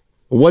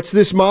 What's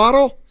this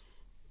model?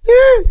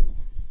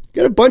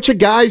 Get a bunch of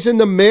guys in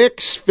the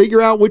mix,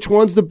 figure out which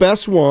one's the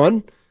best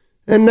one,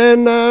 and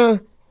then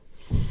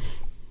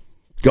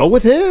go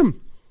with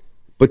him.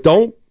 But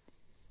don't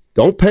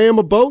pay him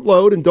a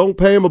boatload, and don't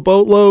pay him a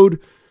boatload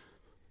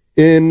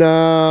in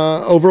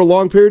over a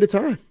long period of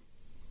time.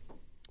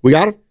 We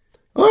got him?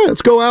 All right,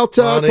 let's go out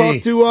talk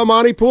to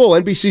Monte Poole,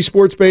 NBC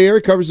Sports Bay Area,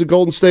 covers the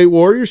Golden State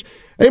Warriors.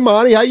 Hey,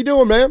 Monte, how you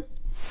doing, man?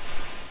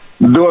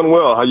 Doing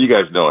well. How you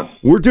guys doing?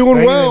 We're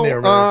doing well.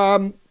 There,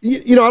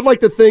 I'd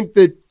like to think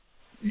that,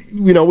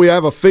 we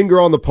have a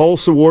finger on the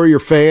pulse of Warrior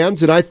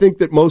fans, and I think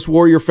that most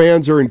Warrior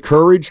fans are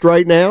encouraged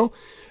right now.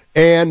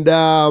 And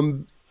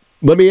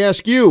let me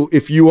ask you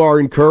if you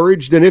are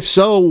encouraged, and if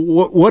so,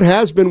 what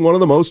has been one of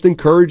the most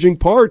encouraging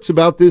parts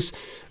about this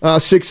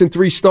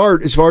 6-3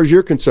 start as far as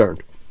you're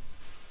concerned?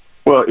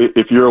 Well,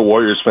 if you're a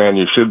Warriors fan,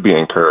 you should be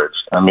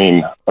encouraged. I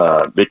mean,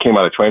 they came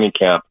out of training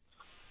camp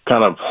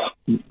kind of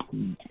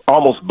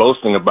almost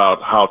boasting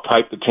about how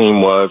tight the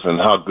team was and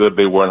how good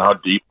they were and how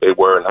deep they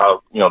were and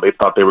how, they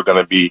thought they were going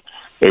to be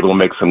able to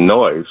make some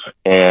noise.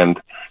 And,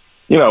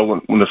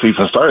 when the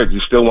season started, you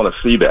still want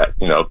to see that,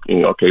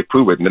 okay,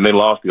 prove it. And then they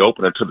lost the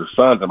opener to the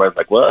Suns. Everybody's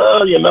like,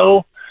 well,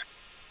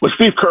 what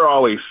Steve Kerr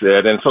always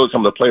said, and so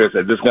some of the players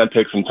said, this is going to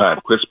take some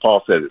time. Chris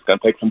Paul said it's going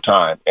to take some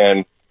time.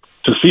 And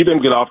to see them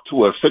get off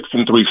to a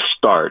 6-3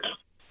 start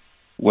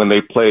when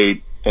they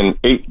played in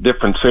 8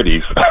 different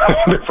cities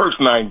in the first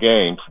 9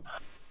 games,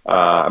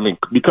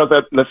 because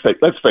let's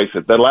face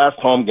it, that last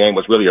home game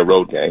was really a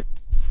road game.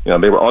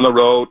 They were on the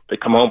road, they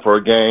come home for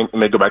a game,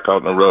 and they go back out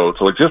on the road.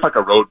 So it's just like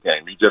a road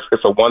game.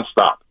 It's a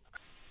one-stop.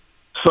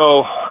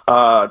 So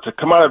to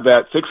come out of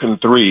that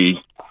 6-3,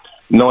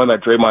 knowing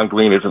that Draymond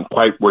Green isn't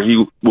quite where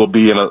he will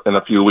be in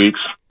a few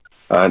weeks,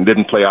 and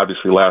didn't play,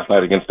 obviously, last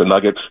night against the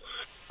Nuggets,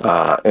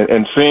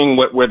 and seeing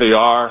where they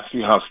are,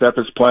 see how Steph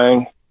is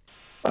playing,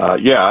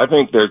 I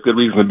think there's good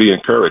reason to be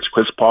encouraged.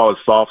 Chris Paul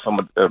has solved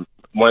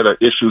one of the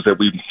issues that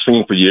we've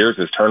seen for years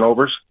is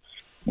turnovers.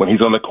 When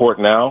he's on the court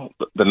now,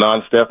 the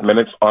non-Steph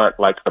minutes aren't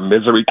like a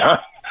misery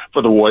time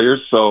for the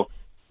Warriors. So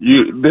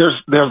there's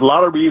a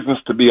lot of reasons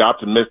to be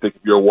optimistic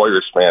if you're a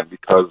Warriors fan,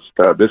 because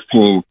this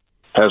team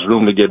has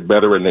room to get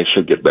better, and they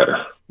should get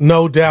better.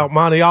 No doubt,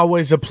 Monte.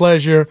 Always a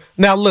pleasure.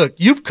 Now, look,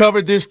 you've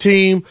covered this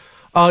team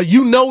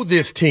You know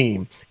this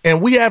team,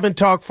 and we haven't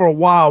talked for a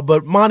while,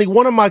 but Monte,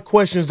 one of my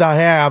questions I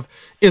have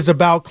is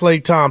about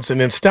Klay Thompson.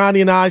 And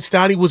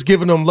Steiny was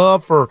giving him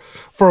love for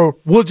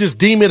we'll just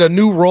deem it a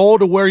new role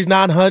to where he's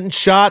not hunting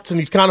shots and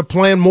he's kind of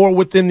playing more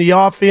within the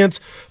offense.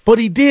 But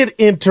he did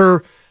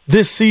enter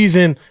this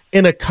season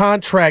in a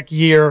contract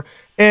year,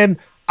 and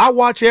I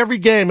watch every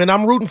game, and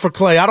I'm rooting for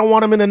Klay. I don't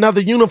want him in another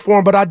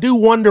uniform, but I do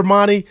wonder,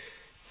 Monte,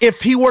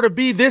 if he were to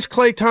be this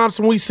Klay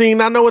Thompson we've seen,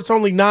 I know it's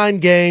only 9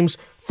 games,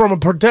 from a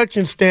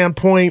production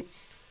standpoint,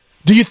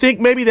 do you think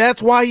maybe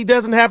that's why he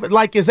doesn't have it?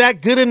 Like, is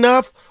that good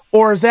enough,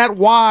 or is that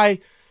why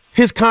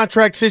his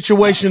contract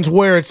situation's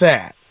where it's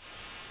at?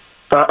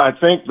 I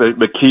think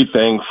the key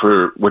thing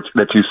for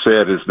that you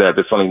said is that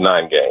it's only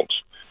 9 games.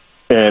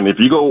 And if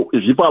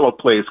you follow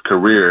Klay's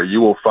career, you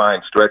will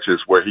find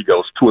stretches where he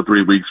goes 2 or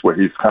 3 weeks where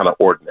he's kind of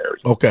ordinary.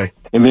 Okay.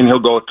 And then he'll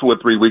go 2 or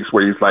 3 weeks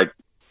where he's like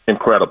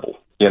incredible,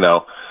 you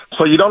know.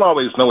 So you don't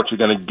always know what you're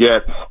going to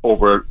get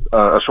over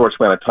a short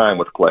span of time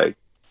with Klay.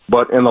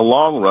 But in the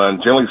long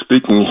run, generally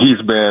speaking,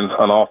 he's been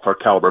an all-star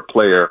caliber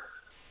player.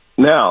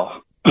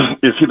 Now,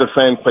 is he the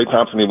same Klay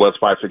Thompson he was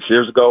 5-6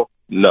 years ago?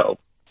 No.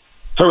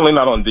 Certainly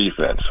not on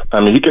defense.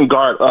 I mean, he can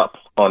guard up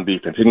on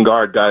defense. He can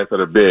guard guys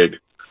that are big.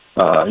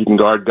 He can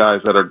guard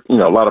guys that are,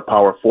 a lot of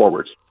power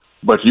forwards.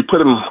 But you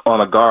put him on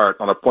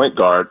a point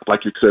guard,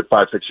 like you said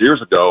 5-6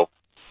 years ago,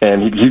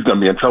 and he's going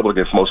to be in trouble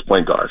against most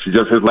point guards.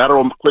 His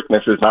lateral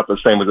quickness is not the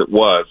same as it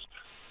was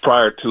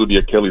prior to the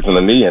Achilles and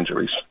the knee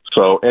injuries.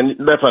 So, and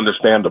that's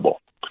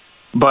understandable.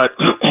 But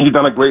he's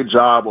done a great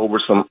job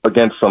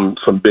against some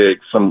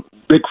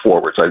big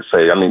forwards, I'd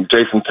say. I mean,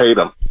 Jason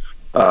Tatum,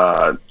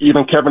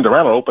 even Kevin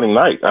Durant on opening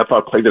night. I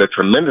thought Klay did a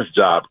tremendous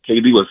job.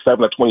 KD was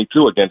 7 of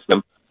 22 against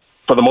him,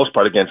 for the most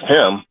part against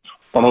him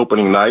on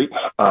opening night.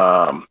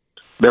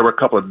 There were a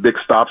couple of big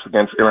stops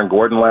against Aaron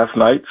Gordon last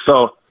night.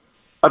 So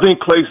I think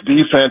Klay's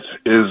defense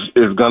is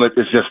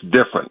just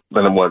different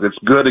than it was. It's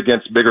good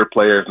against bigger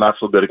players, not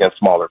so good against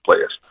smaller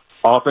players.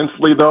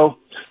 Offensively, though,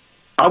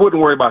 I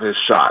wouldn't worry about his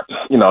shot.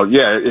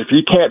 If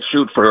he can't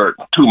shoot for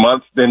 2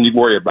 months, then you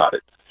worry about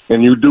it.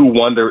 And you do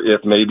wonder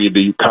if maybe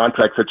the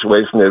contract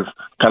situation is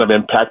kind of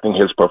impacting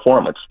his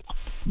performance.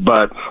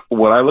 But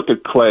when I look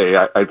at Klay,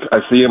 I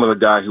see him as a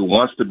guy who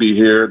wants to be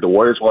here. The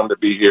Warriors want him to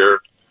be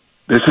here.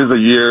 This is a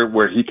year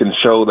where he can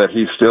show that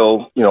he's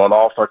still, an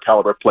all-star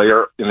caliber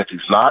player. And if he's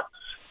not,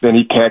 then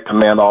he can't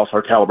command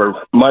all-star caliber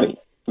money.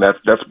 That's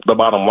the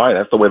bottom line.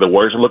 That's the way the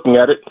Warriors are looking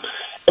at it.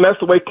 And that's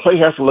the way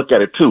Klay has to look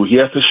at it, too. He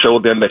has to show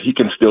them that he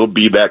can still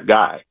be that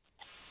guy.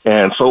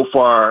 And so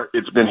far,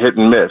 it's been hit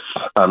and miss.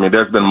 I mean,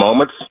 there's been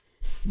moments,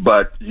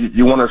 but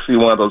you want to see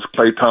one of those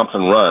Klay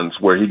Thompson runs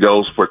where he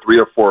goes for 3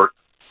 or 4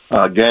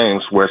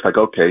 games where it's like,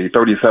 okay,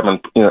 37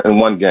 in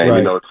one game,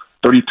 right.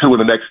 32 in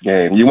the next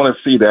game. You want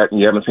to see that, and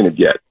you haven't seen it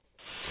yet.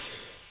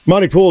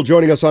 Monte Poole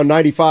joining us on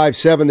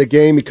 95.7 The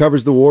Game. He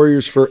covers the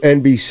Warriors for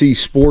NBC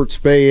Sports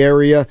Bay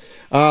Area.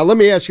 Let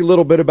me ask you a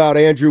little bit about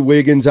Andrew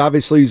Wiggins.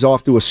 Obviously, he's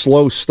off to a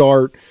slow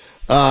start.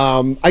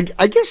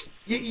 I guess,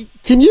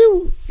 can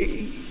you...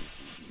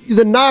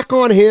 The knock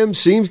on him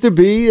seems to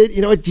be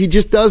that, he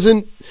just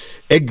doesn't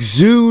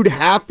exude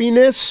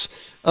happiness,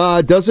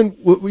 doesn't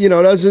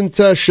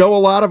show a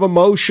lot of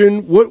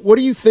emotion. What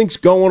do you think's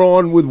going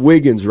on with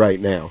Wiggins right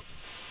now?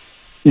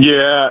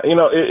 Yeah,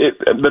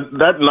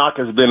 that knock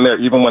has been there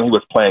even when he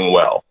was playing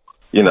well.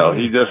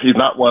 He's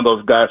not one of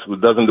those guys who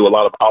doesn't do a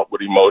lot of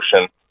outward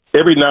emotion.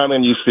 Every now and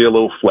then you see a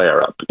little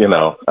flare up.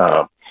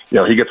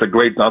 He gets a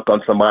great dunk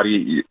on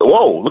somebody.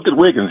 Whoa, look at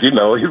Wiggins. He's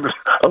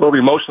a little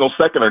emotional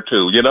second or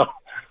two.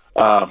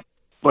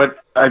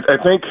 But I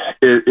think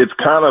it's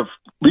kind of,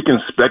 we can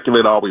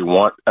speculate all we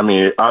want. I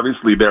mean,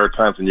 obviously there are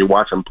times when you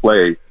watch him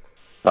play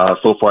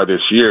so far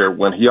this year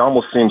when he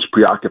almost seems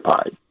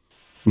preoccupied.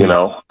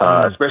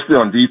 Especially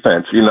on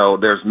defense.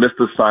 There's missed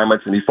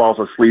assignments and he falls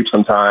asleep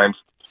sometimes.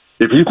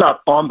 If he's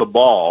not on the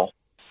ball,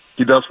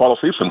 he does fall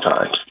asleep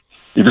sometimes.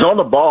 If he's on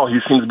the ball, he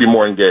seems to be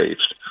more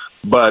engaged.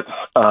 But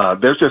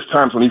there's just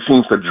times when he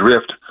seems to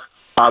drift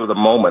out of the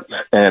moment,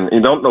 and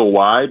you don't know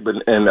why. But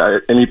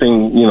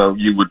anything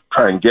you would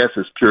try and guess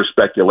is pure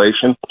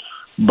speculation.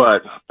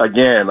 But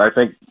again, I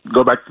think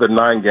go back to the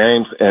 9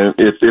 games, and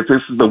if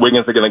this is the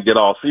Wiggins they're going to get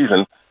all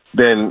season,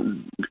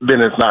 then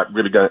it's not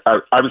really going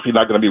to, obviously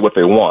not going to be what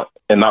they want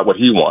and not what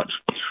he wants.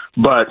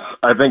 But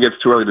I think it's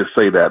too early to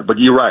say that. But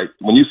you're right.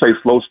 When you say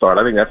slow start,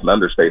 I think that's an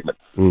understatement.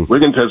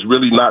 Wiggins has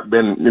really not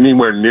been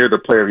anywhere near the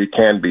player he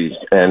can be.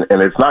 And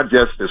it's not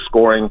just his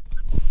scoring.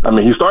 I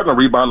mean, he's starting to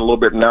rebound a little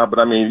bit now, but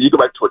I mean, you go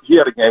back to it, he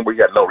had a game where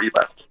he had no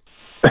rebounds.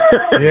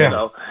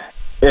 Yeah.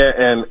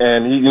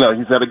 And he,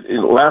 he's had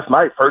last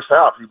night, first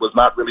half, he was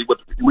not really with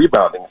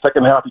rebounding.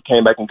 Second half, he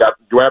came back and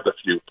grabbed a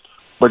few.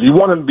 But you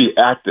want him to be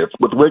active.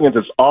 With Wiggins,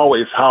 it's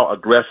always how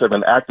aggressive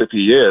and active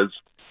he is.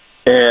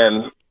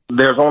 And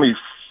there's only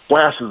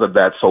flashes of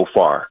that so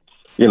far.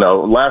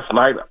 Last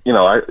night,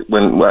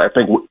 when I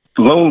think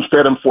Loon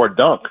fed him for a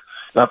dunk.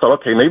 And I thought,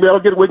 okay, maybe that'll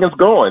get Wiggins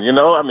going. He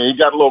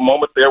got a little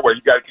moment there where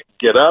he got to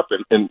get up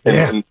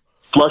and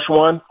flush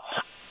one.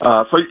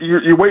 So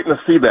you're waiting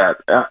to see that.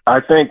 I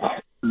think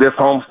this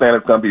homestand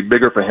is going to be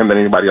bigger for him than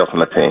anybody else on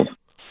the team.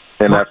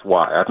 And that's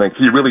why. I think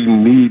he really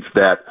needs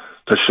that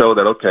to show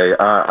that, okay,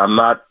 I'm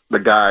not the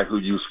guy who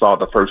you saw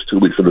the first 2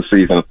 weeks of the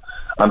season.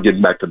 I'm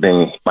getting back to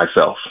being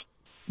myself.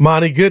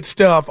 Monty, good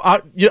stuff.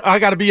 I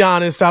got to be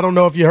honest. I don't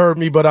know if you heard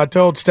me, but I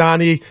told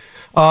Steiny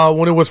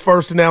when it was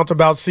first announced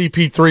about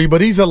CP3,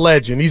 but he's a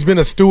legend. He's been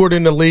a steward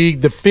in the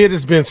league. The fit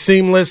has been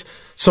seamless.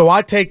 So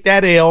I take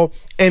that L,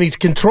 and he's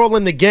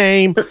controlling the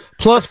game,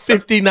 plus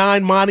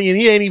 59, Monty, and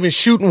he ain't even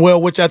shooting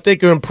well, which I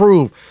think will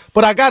improve.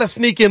 But I got to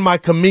sneak in my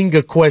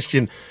Kuminga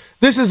question.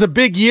 This is a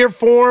big year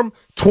for him,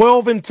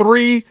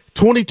 12-3,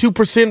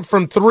 22%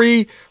 from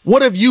three.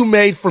 What have you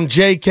made from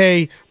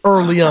JK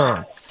early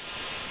on?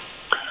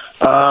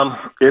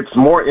 It's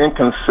more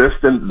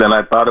inconsistent than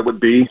I thought it would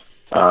be.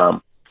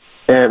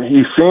 And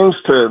he seems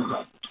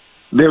to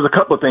 – there's a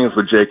couple of things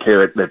with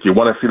JK that you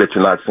want to see that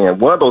you're not seeing.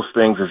 One of those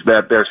things is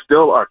that there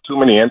still are too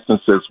many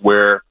instances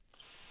where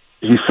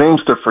he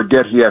seems to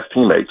forget he has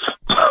teammates.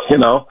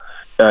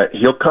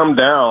 He'll come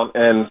down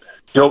and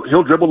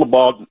he'll dribble the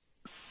ball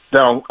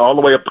down all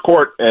the way up the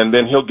court, and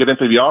then he'll get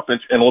into the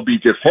offense, and it'll be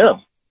just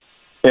him.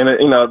 And,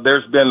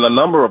 there's been a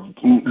number of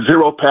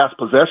zero-pass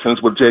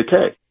possessions with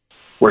JK,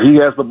 where he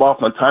has the ball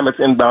from the time it's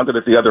inbounded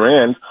at the other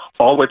end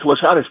all the way till a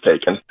shot is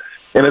taken.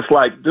 And it's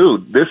like,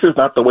 dude, this is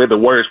not the way the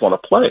Warriors want to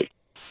play.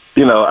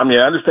 I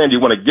understand you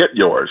want to get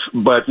yours,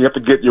 but you have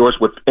to get yours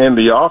within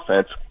the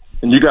offense.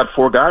 And you got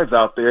four guys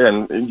out there,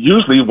 and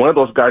usually one of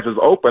those guys is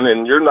open,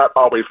 and you're not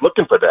always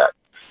looking for that.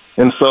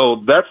 And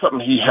so that's something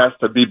he has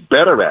to be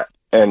better at.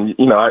 And,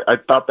 I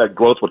thought that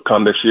growth would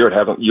come this year.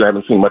 You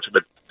haven't seen much of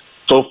it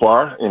so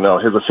far.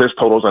 His assist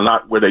totals are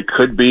not where they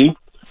could be,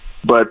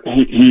 but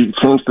he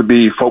seems to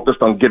be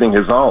focused on getting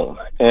his own.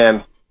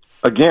 And,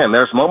 again,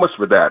 there's moments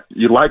for that.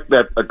 You like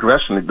that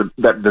aggression,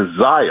 that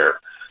desire.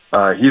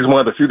 He's one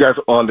of the few guys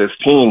on this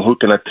team who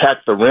can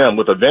attack the rim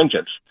with a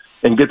vengeance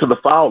and get to the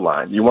foul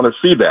line. You want to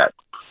see that.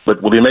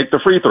 But will he make the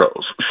free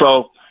throws?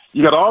 So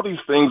you got all these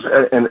things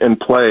in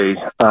play.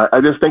 I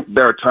just think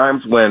there are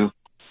times when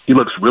he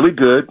looks really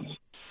good,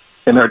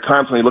 and there are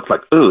times when he looks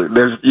like, ooh,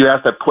 you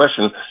ask that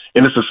question,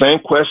 and it's the same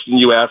question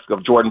you asked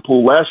of Jordan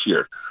Poole last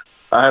year.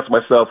 I asked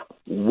myself,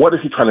 what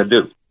is he trying to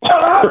do?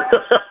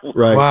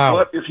 Right. Wow.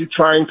 What is he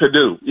trying to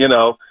do?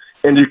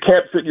 And you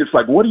can't figure, it's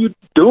like, what are you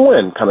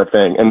doing kind of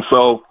thing? And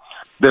so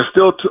there's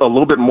still a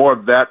little bit more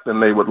of that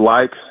than they would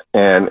like.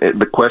 And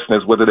the question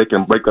is whether they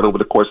can break that over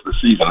the course of the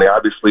season. They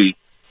obviously,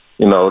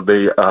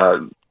 they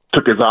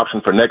took his option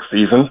for next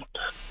season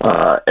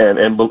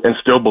and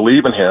still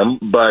believe in him.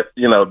 But,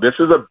 this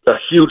is a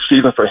huge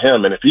season for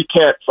him. And if he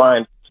can't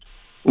find,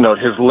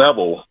 his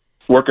level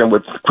working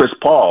with Chris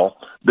Paul,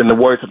 then the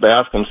Warriors have to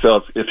ask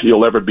themselves if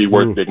he'll ever be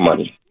worth big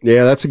money.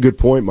 Yeah, that's a good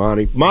point,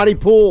 Monty. Monte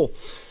Poole,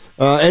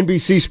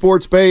 NBC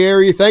Sports Bay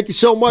Area. Thank you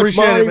so much,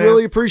 Monty.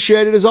 Really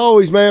appreciate it as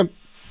always, man.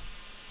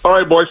 All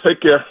right, boys.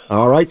 Take care.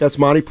 All right, that's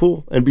Monte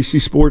Poole,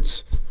 NBC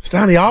Sports.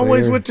 Steiny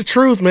always with the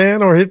truth,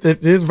 man, or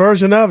his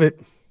version of it.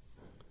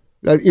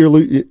 Where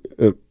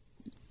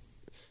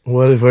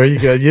you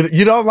go?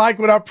 You don't like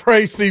when I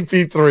praise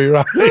CP3,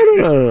 right?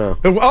 No.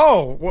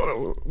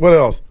 Oh, what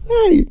else?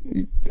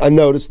 I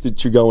noticed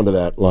that you're going to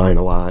that line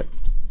a lot.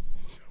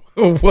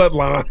 What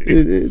line?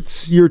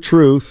 It's your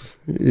truth,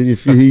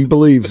 if he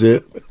believes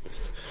it.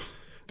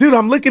 Dude,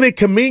 I'm looking at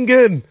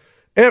Kuminga, and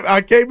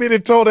I came in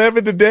and told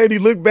Evan today, and he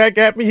looked back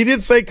at me. He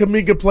didn't say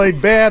Kuminga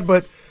played bad,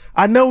 but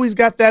I know he's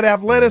got that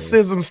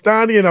athleticism,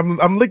 Steiny, and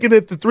I'm looking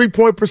at the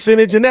three-point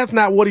percentage, and that's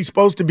not what he's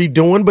supposed to be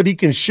doing, but he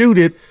can shoot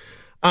it.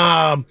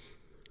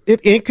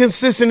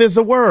 Inconsistent is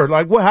a word.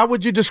 Like, how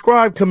would you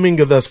describe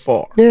Kuminga thus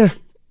far? Yeah,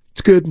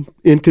 it's good.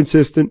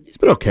 Inconsistent. He's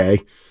been okay.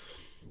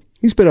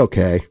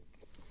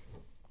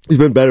 He's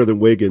been better than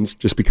Wiggins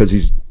just because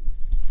he's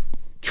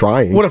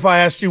trying. What if I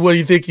asked you what do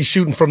you think he's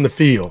shooting from the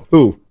field?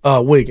 Who?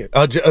 Wiggins.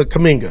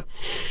 Kuminga.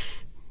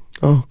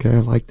 Oh, okay, I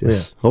like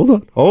this. Yeah. Hold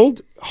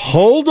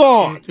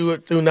on. Do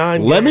it through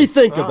 9 games. Let me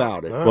think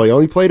about it. Well, he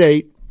only played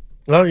 8.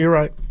 Oh, you're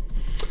right.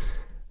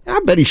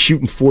 I bet he's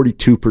shooting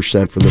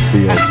 42% from the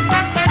field.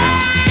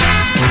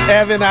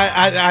 Evan,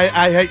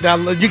 I hate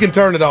that. You can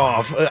turn it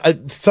off.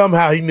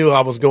 Somehow he knew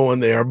I was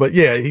going there, but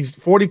yeah, he's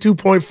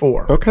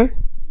 42.4. Okay.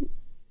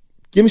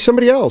 Give me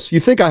somebody else. You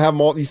think I have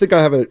them all? You think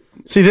I have it?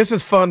 See, this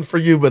is fun for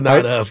you, but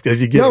not us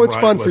because you get. No, it's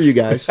fun for you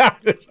guys.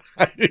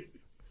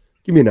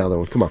 Give me another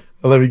one. Come on.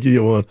 Let me give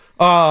you one.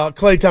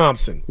 Klay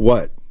Thompson.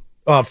 What?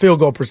 Field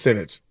goal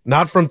percentage.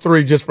 Not from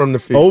 3, just from the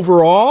field.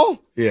 Overall?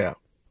 Yeah.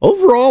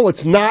 Overall,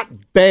 it's not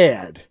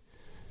bad.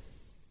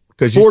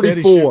 Because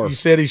 44. You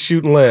said he's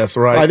shooting less,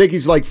 right? I think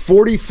he's like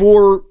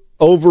 44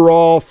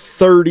 overall,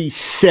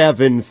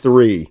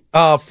 37-3.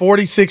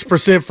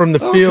 46% from the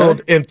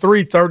field and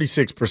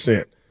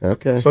 36%.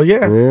 Okay. So,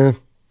 yeah.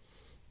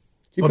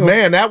 Keep but, going.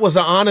 man, that was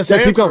an honest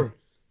answer. Keep going.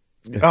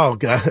 Oh,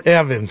 God.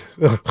 Evan.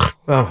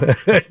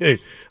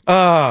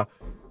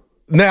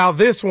 Now,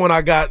 this one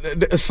I got,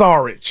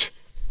 Saric.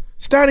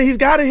 Steiny, he's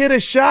got to hit a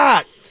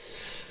shot.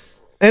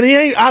 And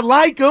I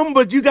like him,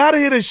 but you got to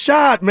hit a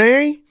shot,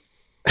 man.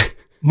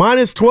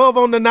 -12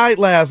 on the night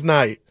last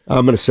night.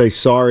 I'm going to say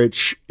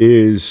Saric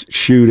is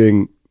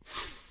shooting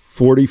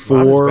 44.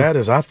 Not as bad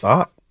as I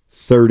thought.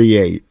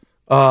 38.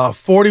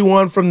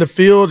 41 from the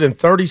field and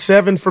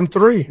 37 from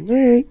three. All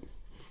right.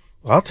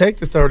 I'll take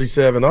the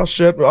 37. I'll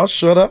shut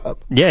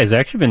up. Yeah, he's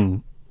actually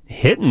been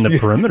hitting the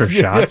perimeter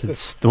shots.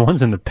 It's the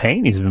ones in the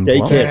paint he's been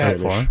blowing so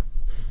far.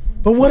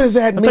 But what does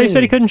that mean? I thought you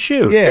said he couldn't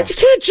shoot. Yeah. He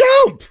can't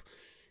jump.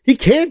 He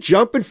can't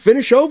jump and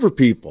finish over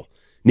people.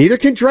 Neither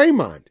can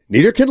Draymond.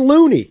 Neither can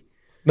Looney.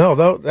 No,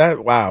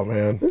 wow,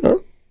 man.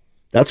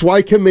 That's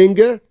why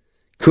Kuminga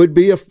could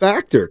be a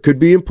factor, could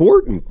be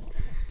important.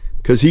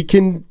 Because he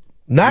can...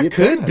 Not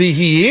could be,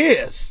 he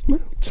is.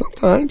 Well,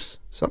 sometimes.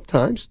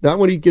 Not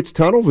when he gets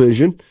tunnel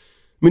vision.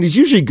 I mean, he's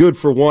usually good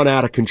for one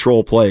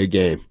out-of-control play a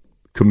game,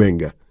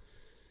 Kuminga.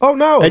 Oh,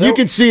 no. And you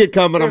can see it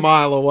coming a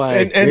mile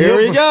away. And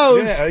here he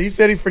goes. Yeah, he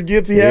said he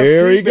forgets he has Here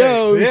teammates. he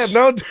goes. Yeah,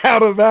 no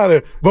doubt about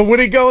it. But when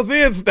he goes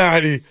in,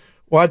 Steiny,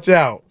 watch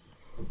out.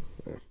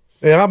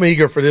 Yeah, I'm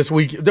eager for this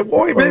week.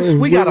 Boy,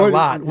 we got a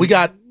lot. We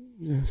got –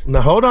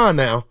 now, hold on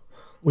now.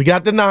 We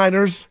got the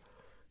Niners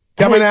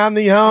coming down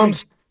the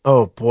homes.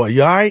 Oh, boy,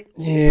 you all right?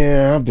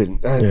 Yeah, I've been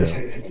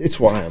it's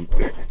why I'm –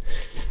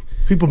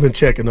 People been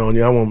checking on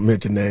you. I won't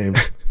mention names.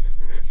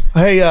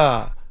 Hey,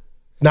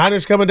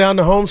 Niners coming down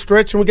the home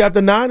stretch, and we got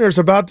the Niners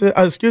about to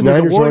Niners the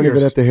Warriors. aren't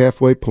even at the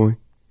halfway point.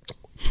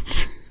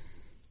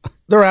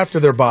 They're after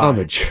their bye.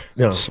 I'm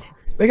sorry.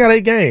 They got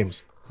 8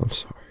 games. I'm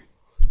sorry.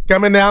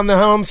 Coming down the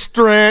home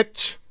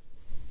stretch.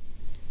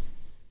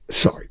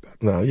 Sorry about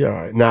that. No, you're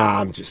all right.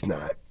 Nah, I'm just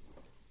not.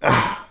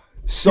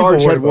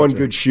 Sarge had one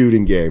good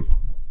shooting game.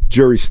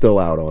 Jury's still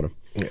out on him.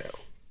 Yeah.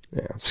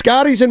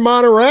 Scotty's in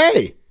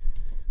Monterey.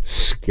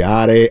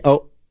 Scotty's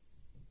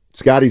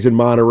in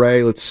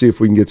Monterey. Let's see if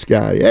we can get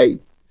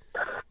Scotty.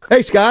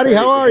 Hey, Scotty,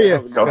 how are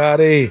you?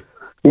 Scotty.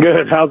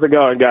 Good. How's it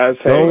going, guys?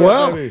 Going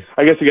well.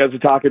 I guess you guys are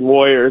talking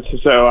Warriors,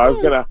 so I was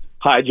going to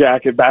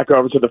hijack it back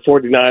over to the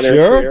 49ers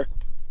here.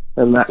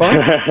 And that.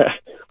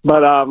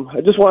 But I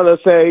just wanted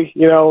to say,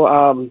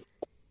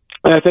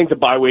 I think the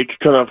bye week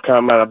could have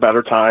come at a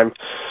better time.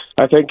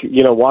 I think,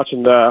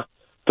 watching the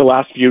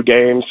last few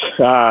games,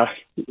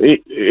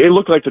 it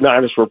looked like the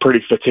Niners were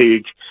pretty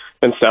fatigued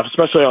and stuff,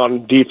 especially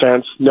on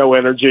defense, no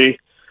energy.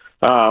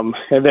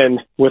 And then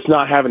with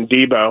not having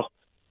Debo,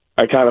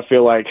 I kind of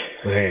feel like,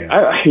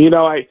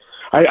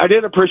 I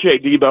didn't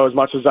appreciate Debo as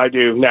much as I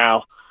do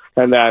now.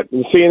 And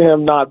seeing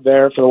him not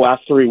there for the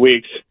last 3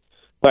 weeks,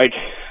 like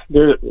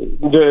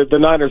the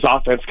Niners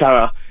offense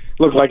kind of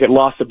looked like it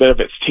lost a bit of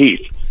its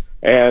teeth.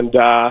 And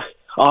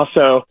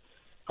also,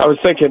 I was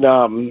thinking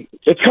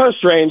it's kind of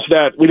strange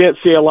that we didn't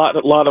see a lot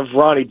of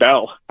Ronnie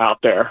Bell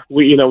out there.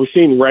 We've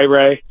seen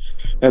Ray,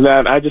 and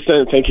that I just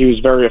didn't think he was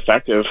very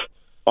effective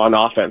on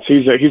offense.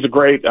 He's a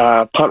great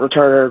punt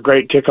returner,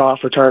 great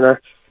kickoff returner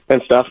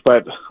and stuff,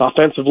 but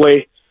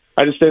offensively,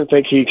 I just didn't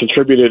think he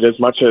contributed as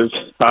much as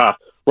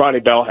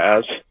Ronnie Bell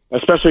has,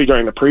 especially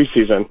during the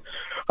preseason.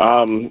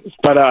 And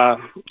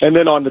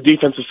then on the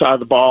defensive side of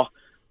the ball,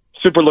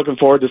 super looking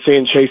forward to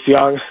seeing Chase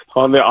Young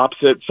on the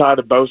opposite side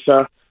of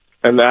Bosa.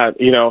 And that,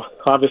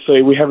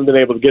 obviously we haven't been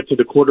able to get to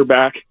the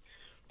quarterback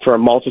for a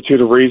multitude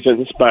of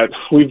reasons, but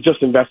we've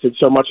just invested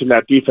so much in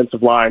that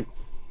defensive line.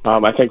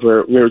 I think we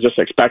were just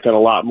expecting a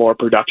lot more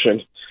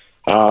production.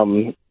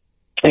 And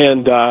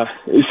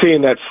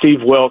seeing that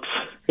Steve Wilkes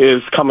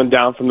is coming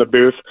down from the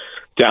booth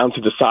down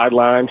to the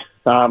sideline.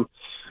 I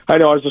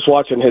know I was just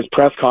watching his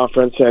press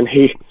conference, and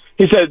he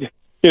said,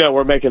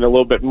 we're making a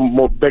little bit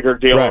more bigger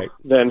deal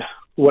than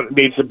what it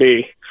needs to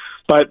be.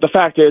 But the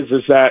fact is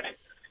that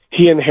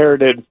he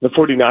inherited the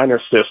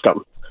 49ers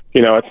system.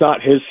 It's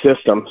not his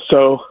system.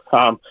 So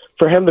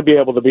for him to be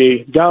able to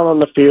be down on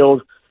the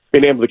field,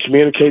 being able to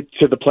communicate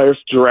to the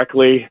players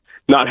directly,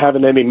 not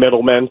having any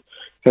middlemen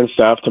and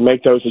stuff, to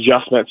make those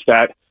adjustments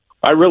that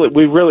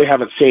we really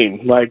haven't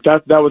seen. Like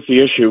that was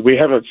the issue. We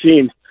haven't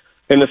seen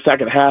in the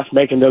second half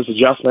making those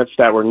adjustments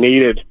that were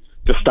needed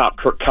to stop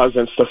Kirk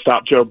Cousins, to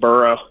stop Joe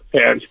Burrow.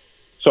 And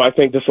so I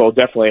think this will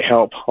definitely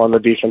help on the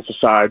defensive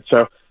side.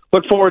 So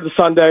look forward to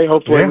Sunday.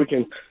 Hopefully we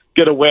can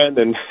get a win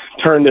and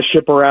turn this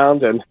ship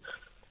around, and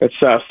it's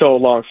still a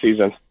long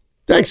season.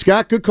 Thanks,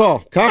 Scott. Good call.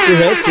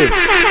 Comprehensive.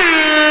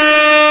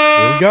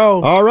 There we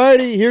go. All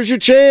righty. Here's your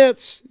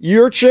chance.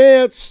 Your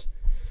chance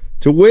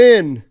to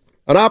win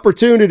an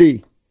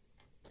opportunity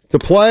to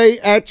play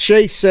at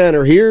Chase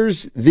Center.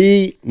 Here's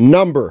the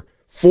number: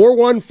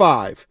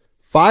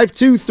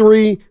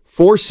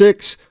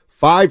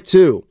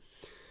 415-523-4652.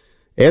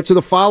 Answer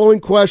the following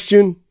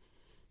question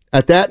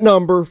at that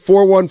number,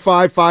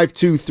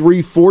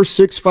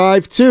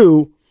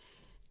 415-523-4652.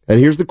 And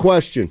here's the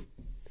question.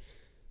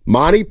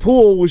 Monte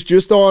Poole was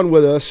just on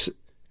with us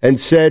and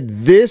said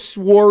this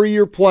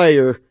Warrior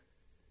player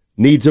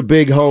needs a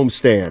big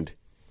homestand.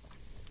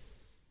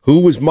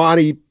 Who was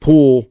Monte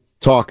Poole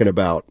talking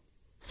about?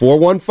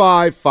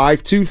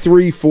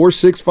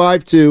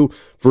 415-523-4652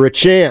 for a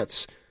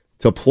chance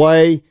to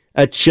play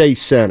at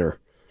Chase Center.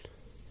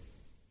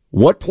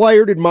 What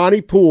player did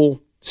Monte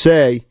Poole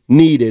say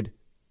needed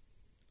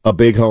a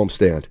big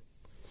homestand?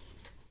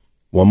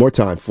 One more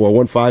time,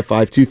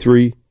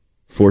 415-523-4652.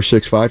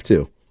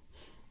 4652.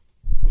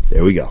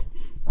 There we go.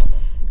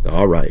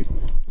 All right.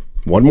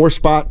 One more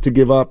spot to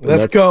give up.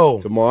 Let's go.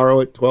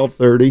 Tomorrow at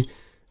 12:30.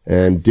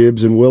 And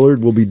Dibbs and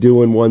Willard will be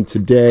doing one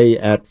today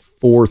at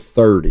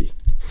 4:30.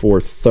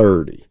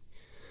 4:30.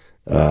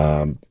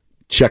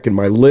 Checking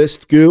my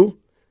list, Goo.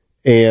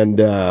 And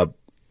I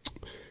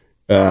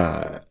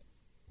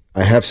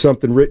have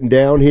something written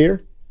down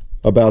here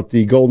about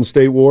the Golden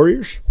State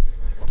Warriors.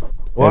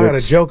 Well, I had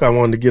a joke I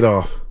wanted to get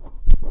off.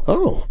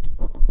 Oh.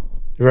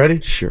 You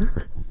ready?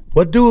 Sure.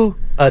 What do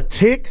a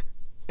tick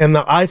and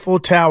the Eiffel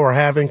Tower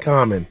have in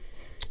common?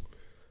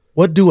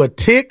 What do a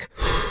tick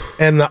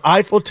and the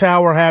Eiffel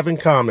Tower have in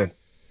common?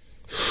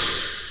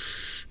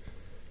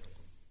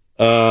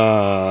 I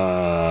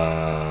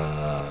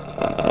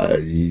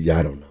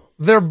don't know.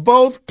 They're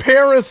both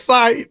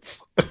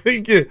parasites.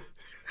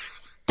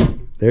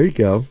 There you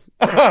go.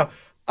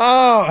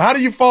 Oh, how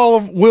do you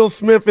follow Will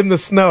Smith in the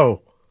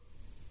snow?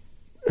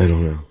 I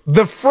don't know.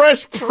 The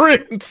Fresh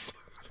Prince.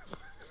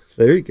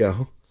 There you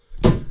go.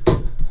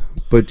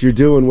 But you're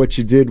doing what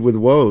you did with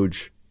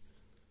Woj.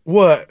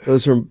 What?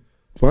 Those are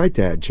my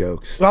dad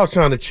jokes. I was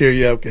trying to cheer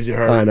you up because you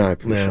heard it. I know, I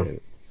appreciate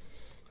it.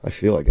 I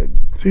feel like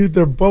Dude,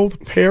 they're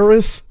both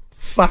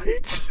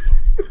parasites.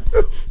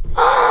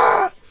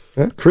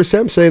 Chris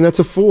M saying that's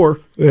a 4.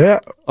 Yeah.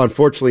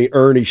 Unfortunately,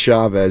 Ernie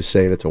Chavez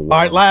saying it's a 1.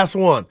 All right, last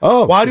one.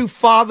 Oh. Why do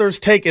fathers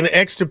take an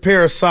extra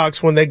pair of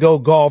socks when they go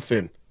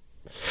golfing?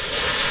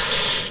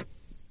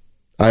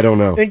 I don't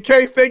know. In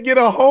case they get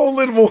a hole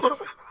in one.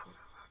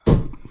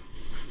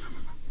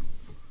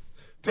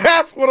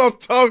 That's what I'm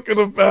talking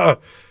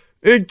about.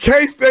 In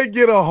case they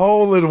get a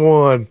hole in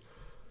one.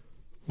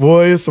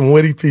 Boy, there's some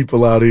witty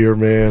people out here,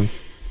 man.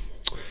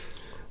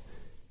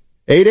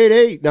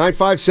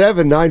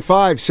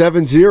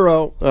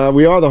 888-957-9570.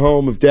 We are the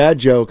home of dad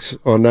jokes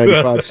on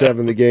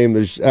 95.7 The Game.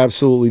 There's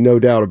absolutely no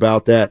doubt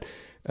about that.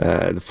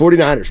 The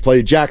 49ers play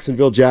the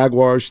Jacksonville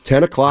Jaguars.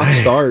 10 o'clock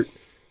start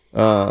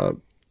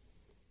on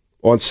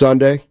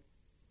Sunday.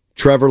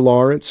 Trevor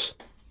Lawrence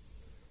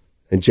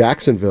and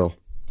Jacksonville.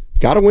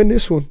 Got to win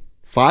this one.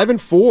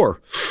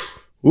 5-4.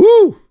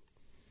 Woo!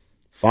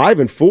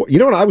 5-4. You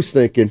know what I was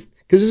thinking?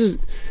 Because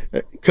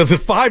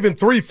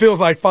 5-3 feels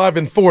like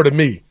 5-4 to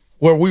me.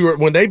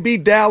 When they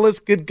beat Dallas,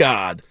 good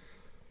God.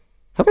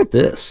 How about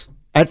this?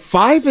 At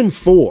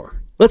 5-4,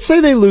 let's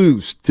say they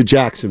lose to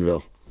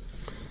Jacksonville,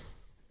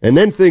 and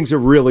then things are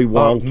really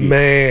wonky. Oh,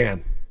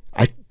 man.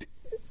 At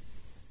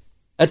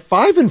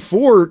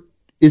 5-4,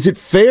 is it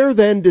fair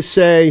then to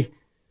say,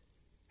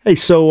 hey,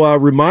 so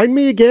remind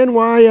me again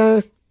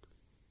why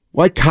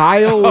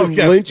Kyle and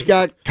Lynch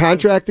got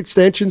contract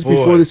extensions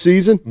before the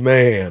season?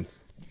 Man.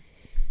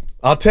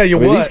 I'll tell you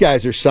what. These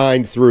guys are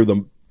signed through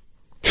them.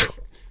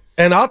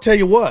 And I'll tell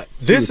you what,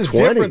 this is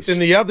different than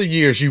the other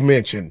years you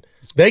mentioned.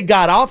 They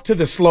got off to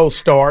the slow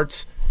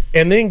starts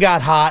and then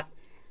got hot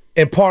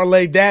and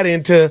parlayed that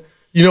into,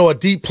 a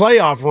deep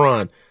playoff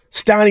run.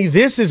 Steiny,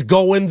 this is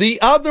going the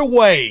other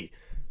way.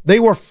 They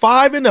were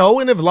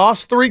 5-0 and have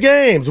lost 3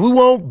 games. We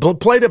won't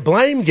play the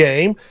blame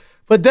game,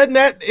 but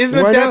isn't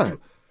that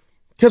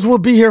because we'll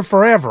be here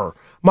forever.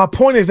 My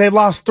point is they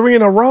lost 3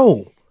 in a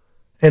row.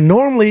 And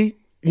normally,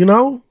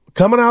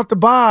 coming out the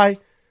bye,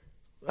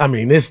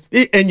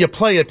 and you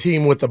play a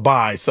team with the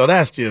bye, so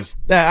that's just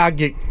I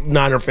get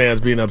Niner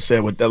fans being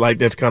upset with that. Like,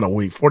 that's kind of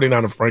weak.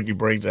 49er Frankie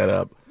brings that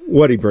up.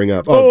 What'd he bring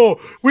up? Oh,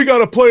 we got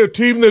to play a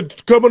team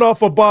that's coming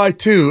off a bye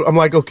too. I'm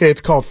like, okay,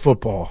 it's called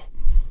football.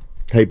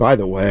 Hey, by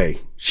the way,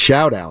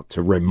 shout out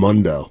to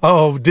Raimundo.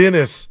 Oh,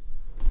 Dennis.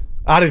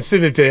 I didn't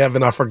send it to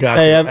Evan. I forgot.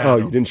 You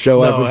didn't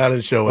show Evan? No, I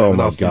didn't show Evan. Oh,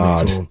 my I'll send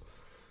God. it to him.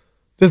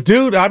 This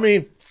dude,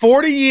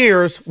 40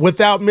 years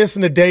without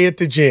missing a day at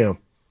the gym.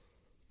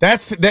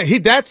 That's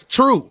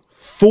true.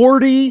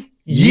 40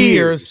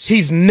 years.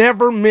 He's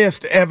never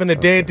missed, Evan, a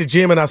day at the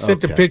gym, and I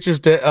sent the pictures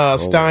to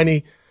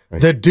Steiny.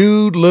 The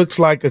dude looks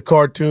like a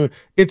cartoon.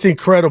 It's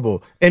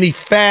incredible. And he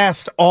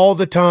fasts all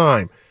the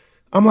time.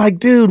 I'm like,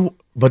 dude,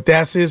 but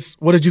that's his,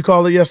 what did you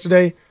call it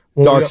yesterday?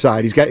 Dark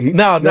side. He's got he's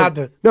got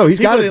a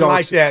dark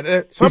like side.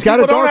 That. Some he's got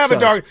people a dark don't have side. a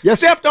dark. Yes.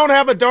 Steph don't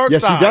have a dark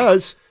side. Yes, he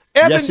does.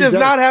 Evan yes, does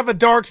not have a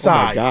dark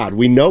side. Oh my God,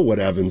 we know what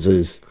Evans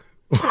is.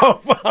 Whoa.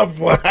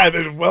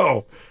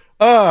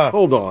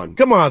 Hold on.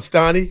 Come on,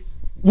 Steiny.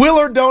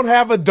 Willard don't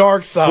have a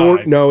dark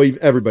side.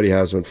 Everybody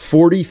has one.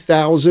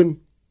 40,000.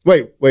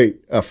 Wait.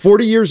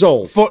 40 years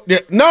old. He's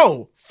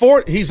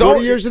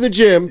 40 years in the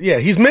gym. Yeah,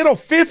 he's middle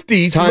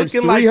 50s, times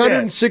looking like that.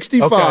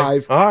 365.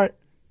 Okay. All right.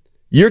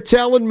 You're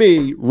telling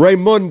me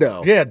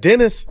Raimundo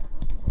Dennis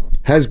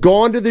has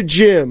gone to the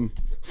gym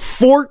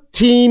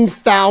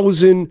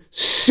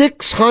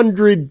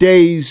 14,600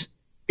 days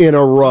in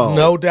a row.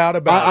 No doubt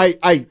about it.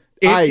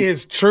 It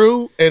is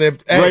true. And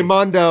if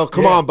Raimundo,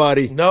 come on,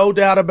 buddy. No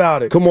doubt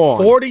about it. Come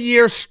on. 40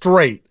 years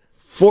straight.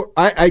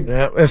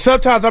 And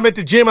sometimes I'm at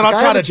the gym and I'll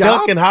try to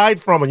duck and hide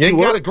from him. You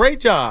got a great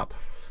job.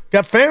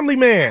 Got family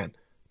man.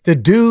 The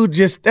dude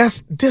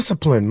that's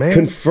discipline, man.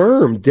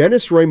 Confirmed.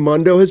 Dennis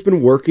Raimundo has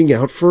been working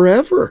out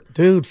forever.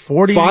 Dude,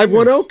 40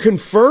 510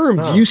 confirmed.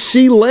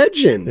 UC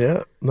legend.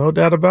 Yeah, no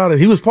doubt about it.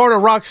 He was part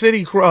of Rock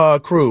City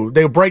crew.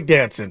 They were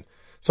breakdancing.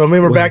 So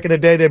remember back in the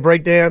day they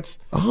breakdance?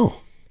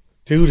 Oh.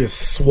 Dude is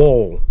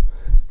swole.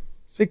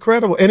 It's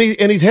incredible. And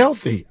he's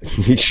healthy.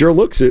 He sure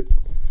looks it.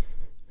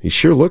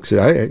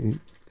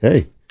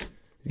 Hey,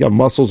 he got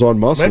muscles on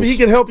muscles. Maybe he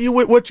can help you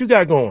with what you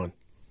got going.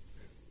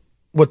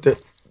 With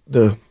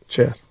the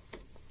chest.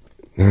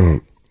 Now,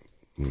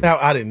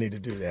 I didn't need to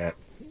do that.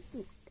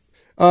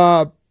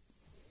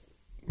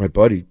 My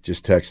buddy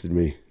just texted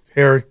me.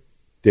 Harry?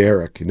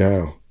 Derek,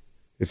 no.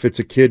 If it's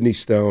a kidney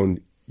stone,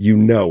 you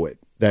know it.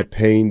 That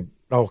pain.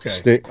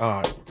 Okay.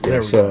 All right.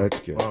 There we go. That's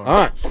good.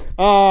 All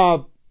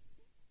right.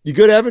 You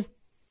good, Evan?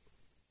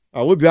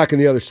 We'll be back on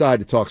the other side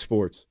to talk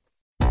sports.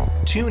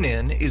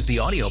 TuneIn is the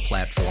audio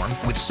platform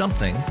with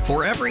something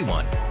for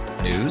everyone.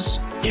 News.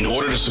 In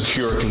order to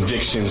secure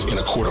convictions in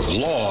a court of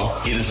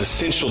law, it is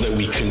essential that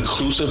we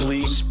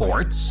conclusively.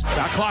 Sports.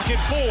 Shot clock at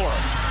 4.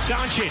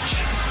 Doncic.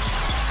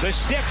 The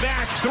step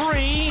back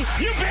 3.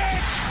 You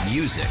bet.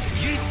 Music.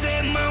 You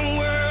set my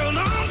world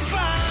on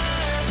fire.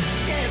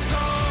 Yes,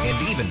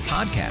 and even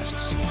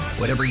podcasts.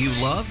 Whatever you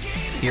love,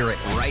 hear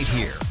it right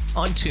here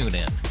on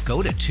TuneIn.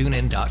 Go to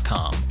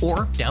TuneIn.com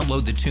or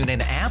download the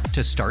TuneIn app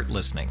to start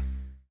listening.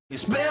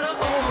 It's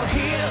better over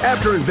here.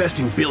 After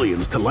investing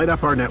billions to light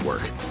up our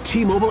network,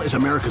 T-Mobile is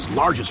America's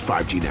largest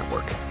 5G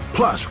network.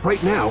 Plus,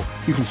 right now,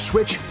 you can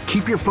switch,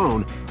 keep your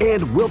phone,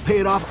 and we'll pay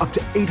it off up to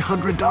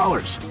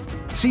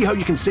 $800. See how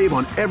you can save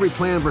on every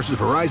plan versus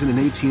Verizon and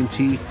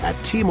AT&T at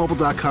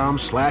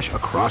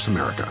T-Mobile.com/across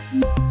America.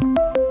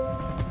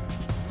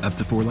 Up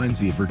to 4 lines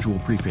via virtual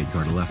prepaid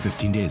card. Allow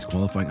 15 days.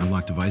 Qualifying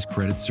unlocked device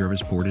credit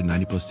service ported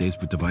 90+ days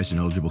with device and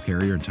eligible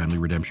carrier and timely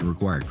redemption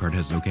required. Card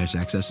has no cash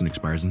access and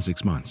expires in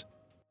 6 months.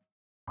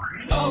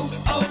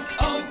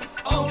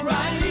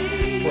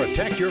 O'Reilly.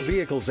 Protect your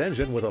vehicle's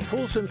engine with a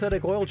full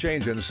synthetic oil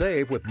change and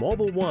save with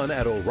Mobil 1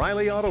 at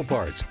O'Reilly Auto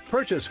Parts.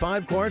 Purchase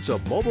 5 quarts of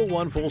Mobil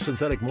 1 full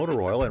synthetic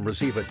motor oil and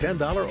receive a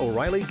 $10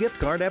 O'Reilly gift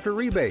card after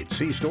rebate.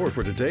 See store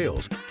for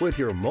details. With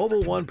your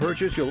Mobil 1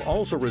 purchase, you'll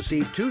also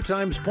receive 2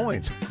 times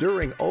points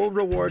during O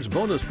Rewards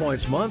Bonus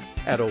Points Month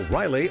at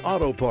O'Reilly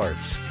Auto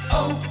Parts.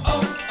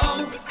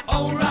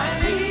 O'Reilly.